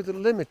no longer the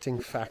limiting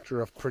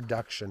factor of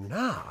production.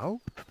 Now,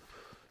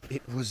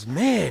 it was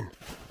man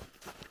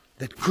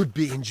that could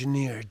be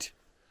engineered,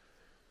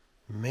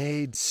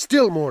 made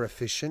still more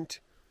efficient,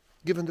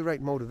 given the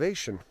right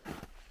motivation.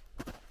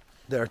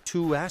 There are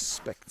 2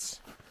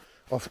 aspects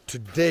of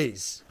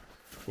today's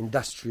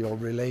industrial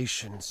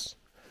relations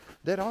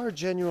that are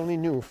genuinely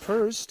new.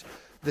 First,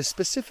 the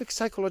specific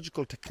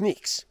psychological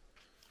techniques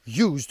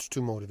used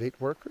to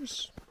motivate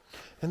workers.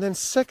 And then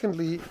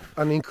secondly,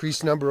 an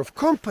increased number of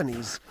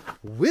companies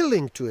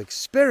willing to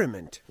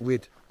experiment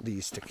with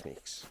these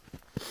techniques.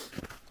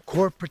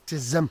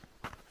 Corporatism,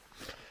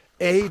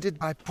 aided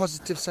by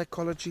positive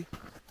psychology,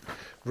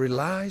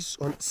 relies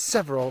on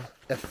several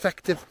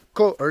effective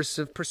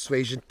coercive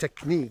persuasion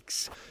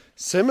techniques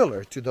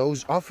similar to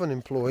those often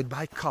employed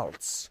by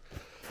cults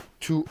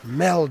to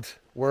meld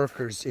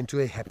workers into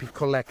a happy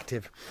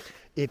collective.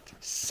 It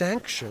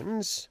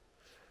sanctions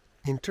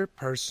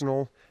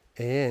interpersonal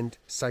and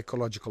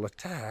psychological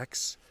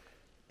attacks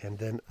and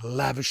then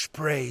lavish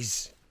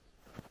praise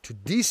to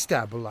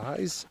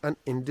destabilize an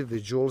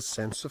individual's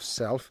sense of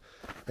self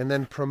and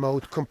then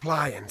promote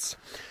compliance.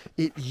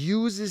 It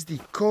uses the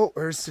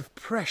coercive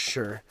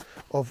pressure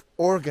of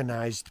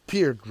organized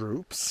peer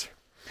groups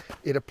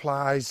It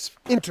applies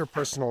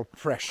interpersonal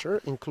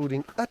pressure,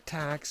 including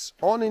attacks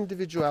on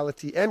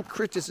individuality and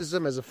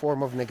criticism as a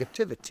form of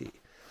negativity,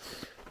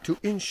 to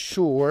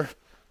ensure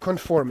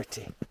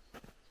conformity.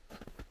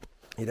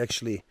 It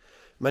actually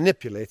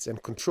manipulates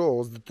and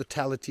controls the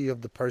totality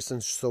of the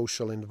person's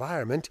social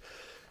environment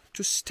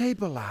to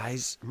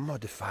stabilize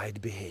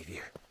modified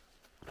behavior.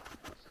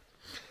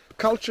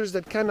 Cultures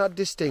that cannot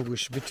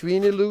distinguish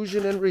between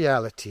illusion and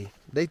reality,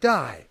 they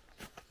die.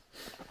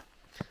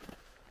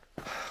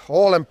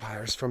 All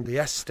empires, from the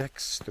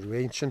Aztecs through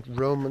ancient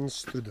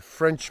Romans, through the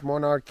French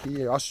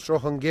monarchy,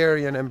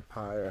 Austro-Hungarian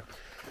Empire,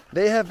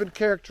 they have been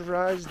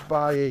characterized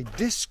by a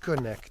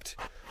disconnect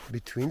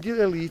between the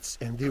elites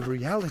and the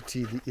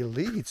reality. The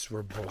elites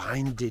were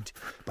blinded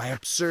by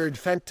absurd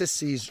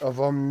fantasies of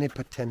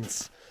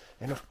omnipotence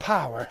and of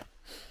power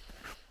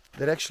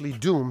that actually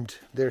doomed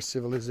their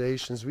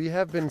civilizations. We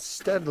have been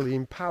steadily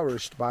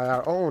impoverished by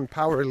our own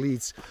power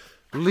elites,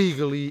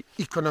 legally,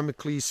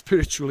 economically,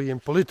 spiritually,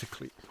 and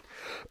politically.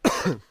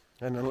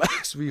 And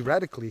unless we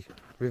radically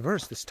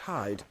reverse this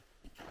tide,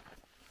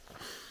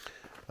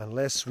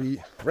 unless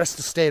we wrest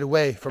the state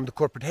away from the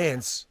corporate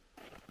hands,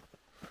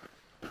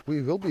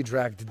 we will be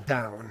dragged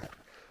down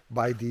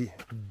by the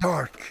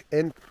dark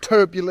and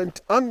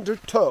turbulent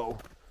undertow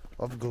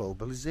of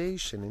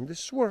globalization. In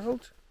this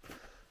world,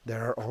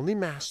 there are only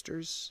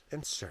masters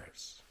and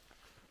serfs.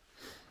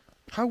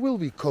 How will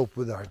we cope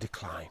with our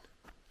decline?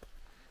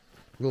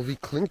 Will we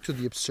cling to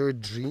the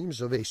absurd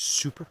dreams of a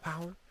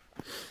superpower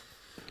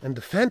and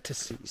the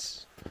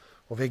fantasies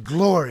of a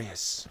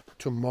glorious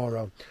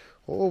tomorrow?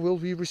 Or will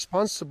we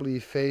responsibly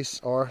face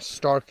our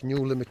stark new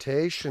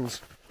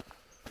limitations?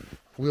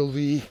 Will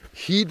we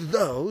heed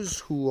those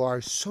who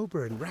are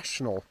sober and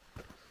rational,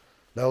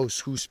 those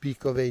who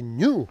speak of a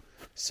new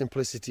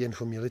simplicity and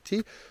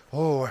humility?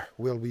 Or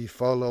will we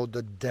follow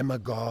the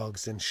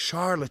demagogues and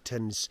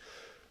charlatans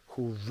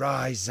who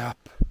rise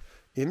up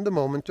in the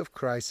moment of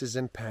crisis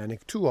and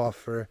panic to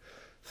offer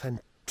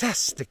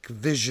fantastic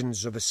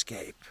visions of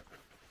escape?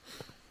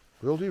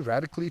 Will we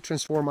radically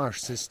transform our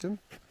system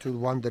to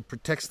one that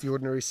protects the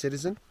ordinary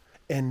citizen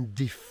and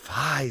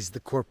defies the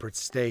corporate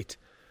state?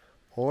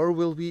 Or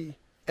will we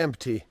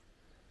empty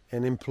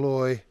and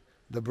employ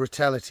the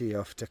brutality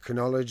of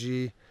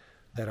technology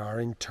that our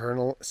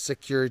internal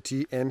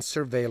security and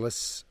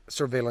surveillance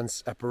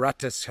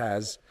apparatus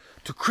has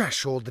to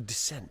crush all the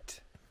dissent?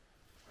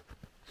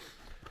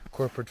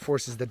 Corporate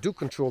forces that do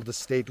control the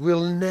state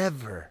will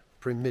never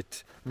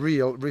permit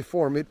real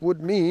reform. It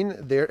would mean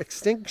their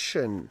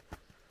extinction.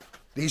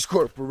 These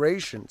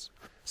corporations,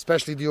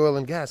 especially the oil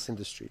and gas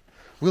industry,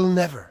 will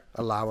never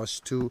allow us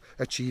to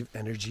achieve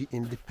energy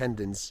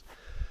independence.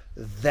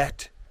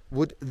 That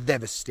would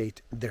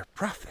devastate their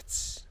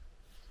profits.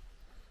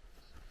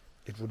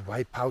 It would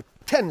wipe out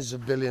tens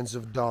of billions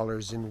of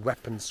dollars in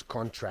weapons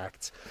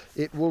contracts.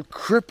 It will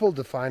cripple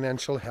the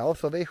financial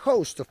health of a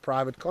host of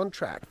private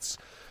contracts.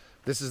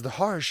 This is the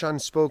harsh,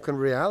 unspoken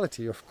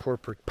reality of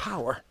corporate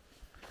power.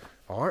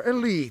 Our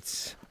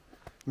elites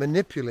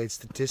manipulate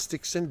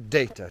statistics and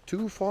data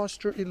to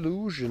foster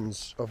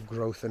illusions of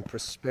growth and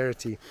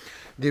prosperity.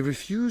 They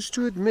refuse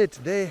to admit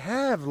they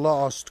have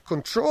lost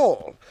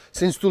control,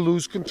 since to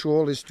lose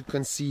control is to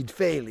concede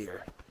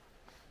failure.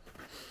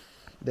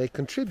 They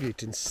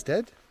contribute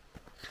instead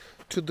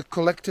to the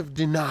collective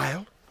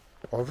denial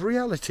of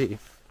reality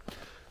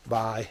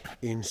by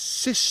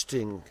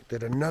insisting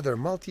that another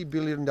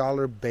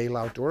multi-billion-dollar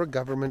bailout or a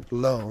government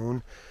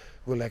loan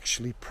will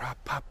actually prop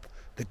up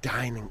the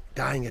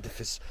dying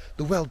edifice,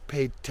 the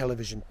well-paid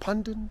television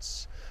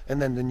pundits,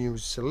 and then the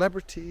news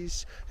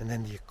celebrities, and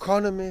then the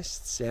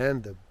economists,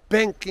 and the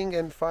banking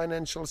and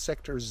financial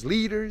sector's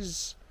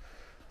leaders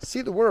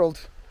see the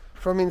world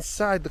from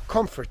inside the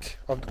comfort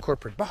of the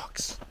corporate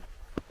box.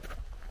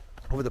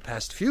 Over the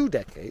past few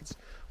decades,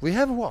 we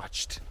have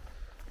watched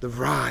the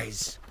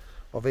rise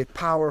of a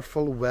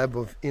powerful web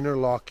of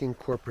interlocking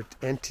corporate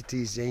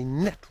entities, a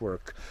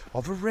network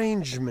of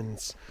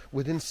arrangements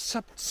within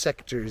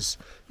subsectors,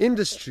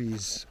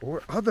 industries,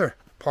 or other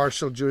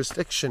partial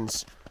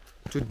jurisdictions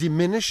to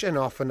diminish and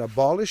often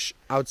abolish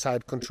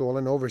outside control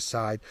and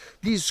oversight.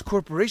 These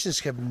corporations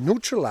have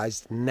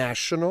neutralized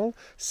national,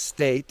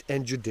 state,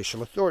 and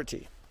judicial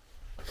authority.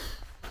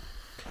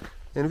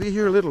 And we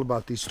hear little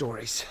about these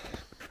stories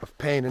of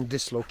pain and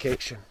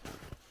dislocation.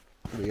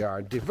 We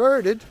are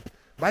diverted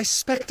by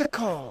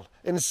spectacle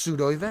and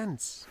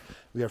pseudo-events.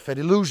 We are fed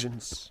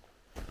illusions.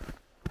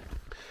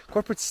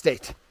 Corporate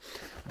state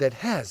that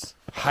has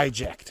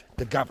hijacked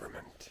the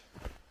government.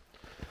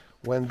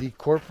 When the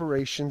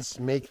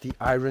corporations make the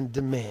iron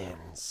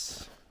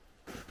demands,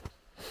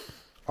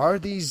 where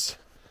these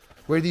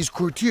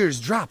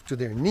courtiers drop to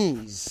their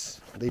knees,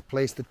 they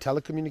place the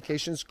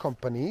telecommunications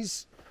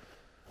companies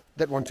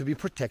that want to be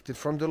protected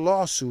from the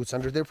lawsuits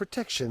under their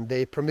protection.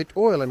 They permit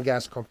oil and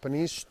gas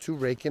companies to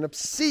rake in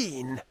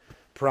obscene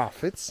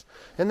profits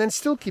and then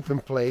still keep in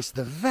place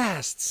the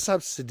vast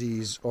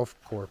subsidies of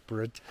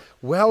corporate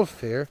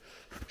welfare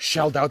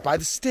shelled out by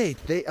the state.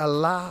 They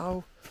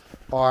allow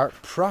our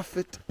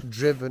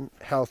profit-driven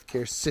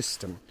healthcare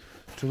system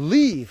to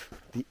leave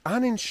the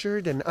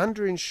uninsured and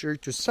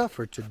underinsured to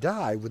suffer, to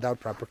die without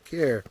proper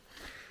care.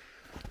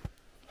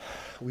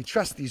 We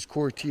trust these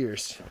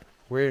courtiers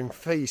wearing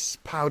face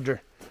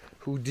powder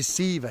who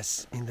deceive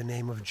us in the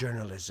name of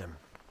journalism.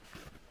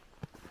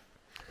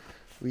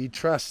 We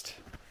trust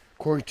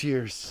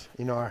courtiers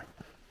in our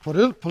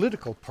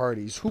political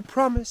parties who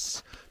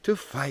promise to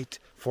fight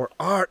for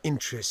our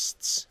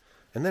interests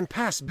and then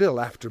pass bill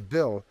after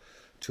bill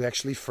to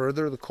actually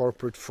further the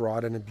corporate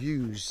fraud and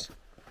abuse.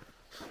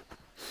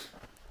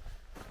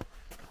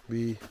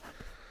 They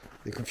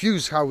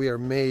confuse how we are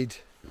made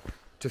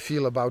to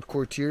feel about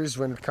courtiers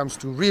when it comes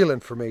to real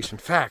information,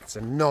 facts,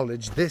 and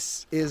knowledge.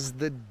 This is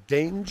the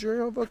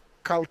danger of a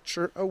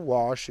culture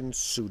awash in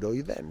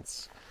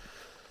pseudo-events.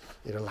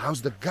 It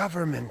allows the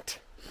government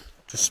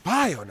to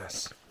spy on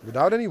us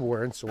without any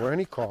warrants or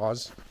any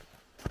cause.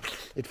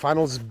 It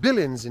funnels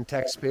billions in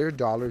taxpayer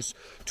dollars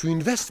to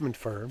investment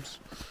firms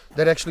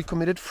that actually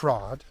committed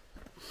fraud.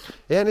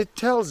 And it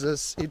tells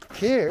us it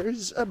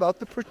cares about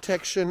the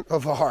protection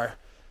of our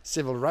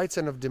civil rights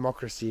and of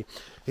democracy.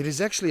 It is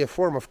actually a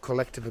form of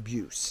collective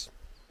abuse.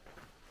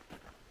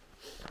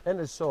 And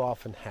as so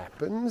often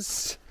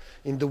happens,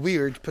 in the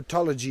weird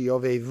pathology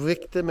of a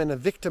victim and a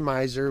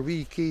victimizer,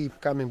 we keep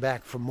coming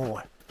back for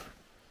more.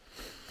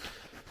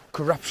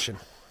 Corruption,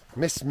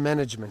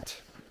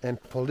 mismanagement,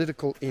 and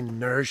political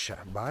inertia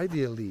by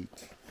the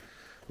elite,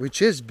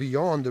 which is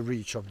beyond the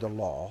reach of the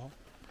law,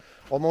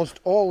 almost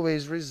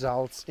always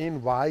results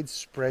in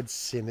widespread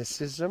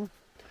cynicism,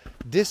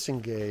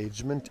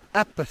 disengagement,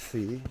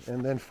 apathy,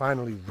 and then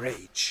finally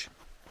rage.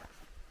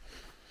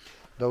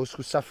 Those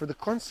who suffer the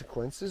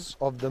consequences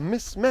of the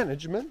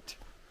mismanagement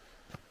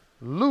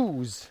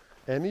lose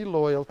any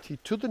loyalty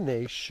to the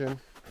nation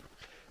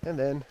and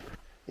then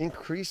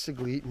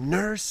increasingly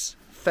nurse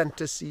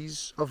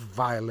fantasies of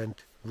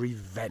violent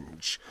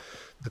revenge.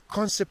 The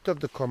concept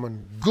of the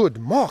common good,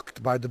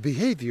 mocked by the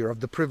behavior of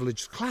the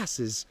privileged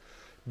classes,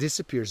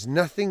 disappears.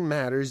 Nothing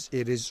matters.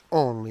 It is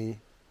only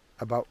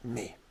about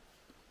me.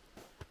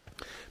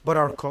 But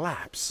our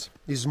collapse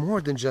is more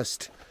than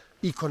just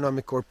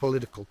economic or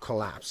political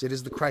collapse. It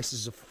is the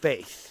crisis of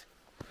faith.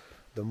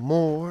 The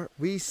more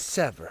we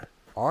sever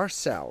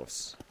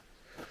ourselves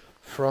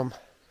from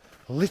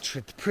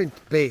literate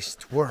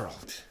print-based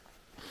world,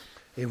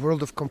 a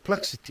world of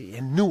complexity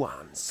and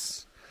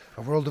nuance,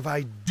 a world of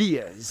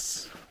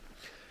ideas,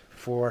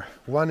 for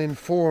one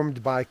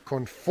informed by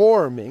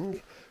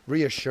conforming,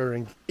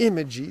 reassuring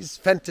images,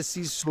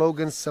 fantasies,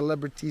 slogans,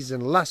 celebrities,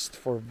 and lust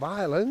for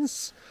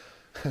violence,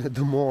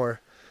 the more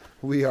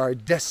we are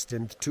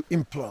destined to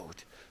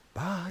implode.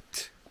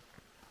 But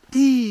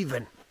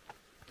even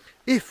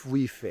if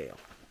we fail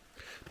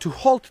to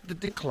halt the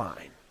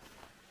decline,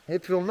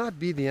 it will not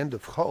be the end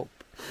of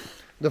hope.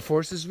 The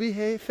forces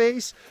we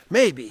face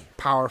may be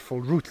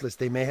powerful, ruthless.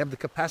 They may have the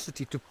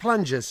capacity to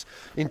plunge us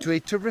into a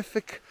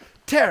terrific,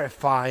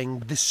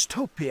 terrifying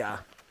dystopia,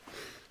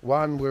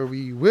 one where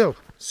we will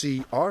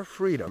see our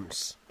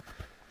freedoms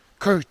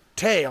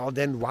curtailed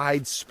and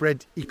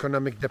widespread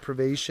economic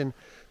deprivation.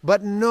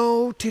 But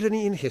no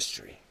tyranny in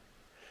history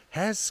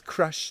has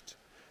crushed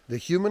the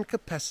human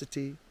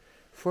capacity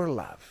for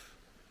love.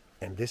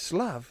 And this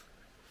love,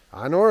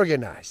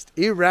 unorganized,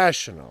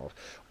 irrational,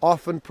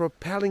 often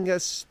propelling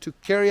us to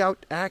carry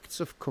out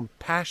acts of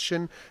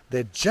compassion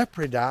that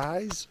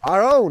jeopardize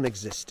our own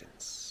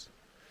existence,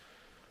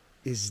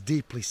 is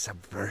deeply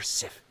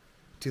subversive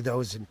to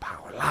those in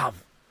power.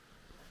 Love,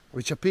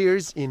 which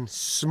appears in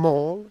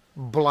small,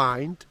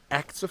 blind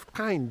acts of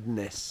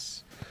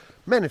kindness,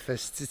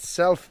 manifests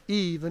itself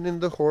even in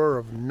the horror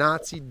of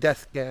Nazi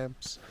death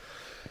camps,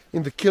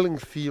 in the killing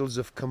fields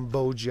of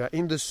Cambodia,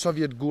 in the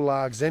Soviet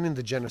gulags, and in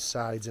the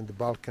genocides in the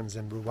Balkans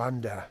and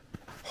Rwanda.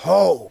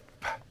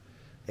 Hope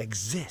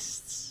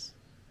exists.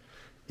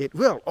 It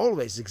will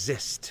always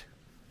exist.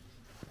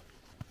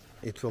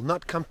 It will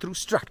not come through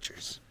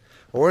structures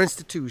or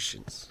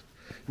institutions,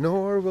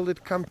 nor will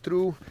it come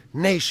through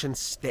nation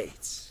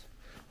states,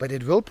 but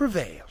it will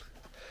prevail,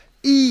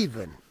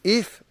 even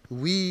if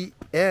we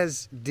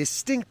as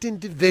distinct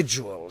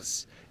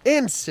individuals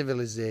in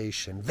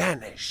civilization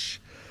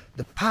vanish.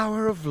 The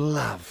power of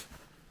love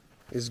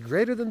is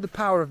greater than the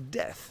power of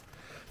death.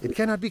 It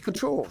cannot be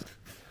controlled.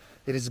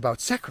 It is about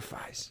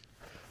sacrifice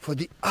for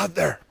the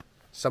other,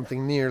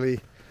 something nearly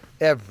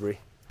every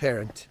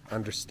parent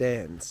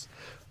understands,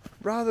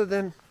 rather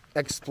than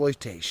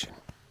exploitation.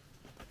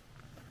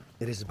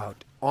 It is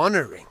about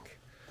honoring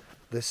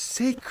the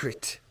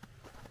sacred,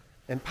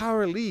 and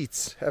power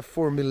elites have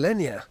for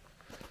millennia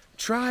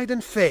tried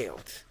and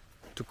failed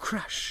to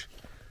crush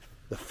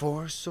the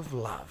force of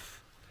love,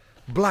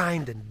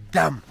 blind and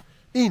dumb,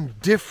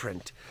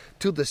 indifferent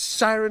to the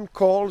siren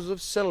calls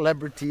of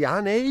celebrity,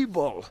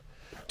 unable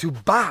to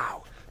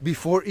bow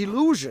before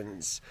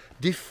illusions,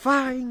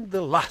 defying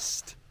the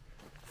lust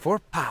for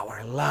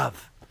power.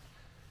 Love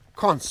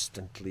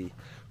constantly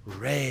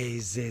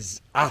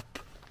raises up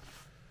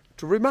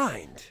to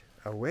remind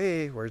a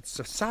wayward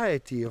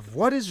society of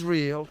what is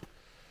real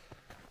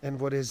and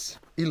what is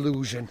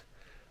illusion.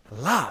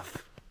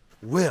 Love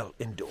will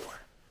endure.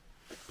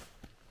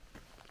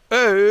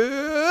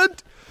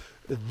 And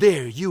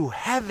there you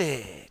have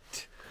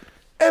it.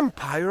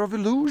 Empire of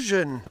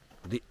Illusion.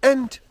 The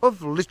end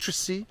of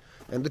literacy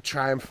and the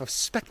triumph of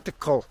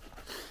spectacle.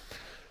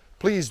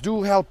 Please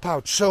do help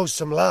out. Show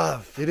some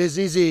love. It is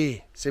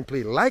easy.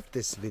 Simply like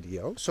this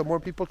video so more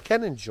people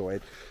can enjoy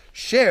it.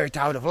 Share it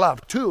out of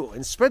love too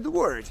and spread the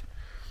word.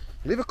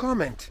 Leave a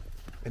comment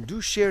and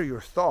do share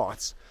your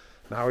thoughts.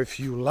 Now, if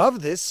you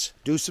love this,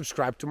 do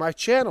subscribe to my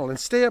channel and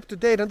stay up to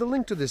date. And the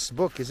link to this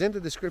book is in the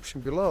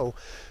description below.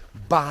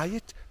 Buy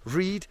it,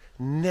 read,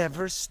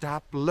 never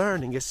stop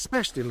learning,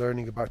 especially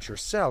learning about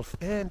yourself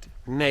and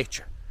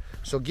nature.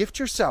 So gift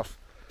yourself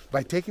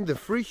by taking the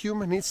free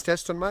human needs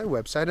test on my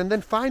website and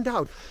then find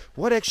out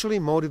what actually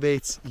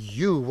motivates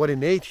you, what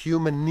innate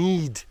human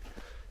need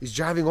is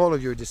driving all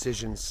of your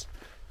decisions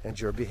and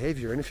your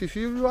behavior. And if you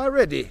feel you are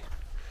ready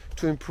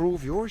to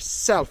improve your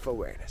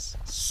self-awareness,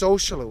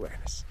 social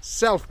awareness,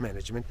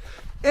 self-management,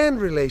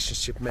 and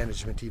relationship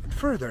management even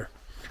further,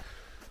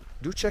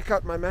 do check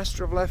out my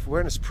Master of Life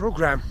Awareness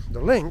program. The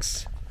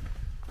links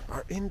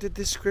are in the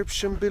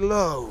description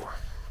below.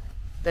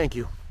 Thank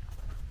you.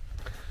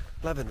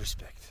 Love and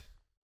respect.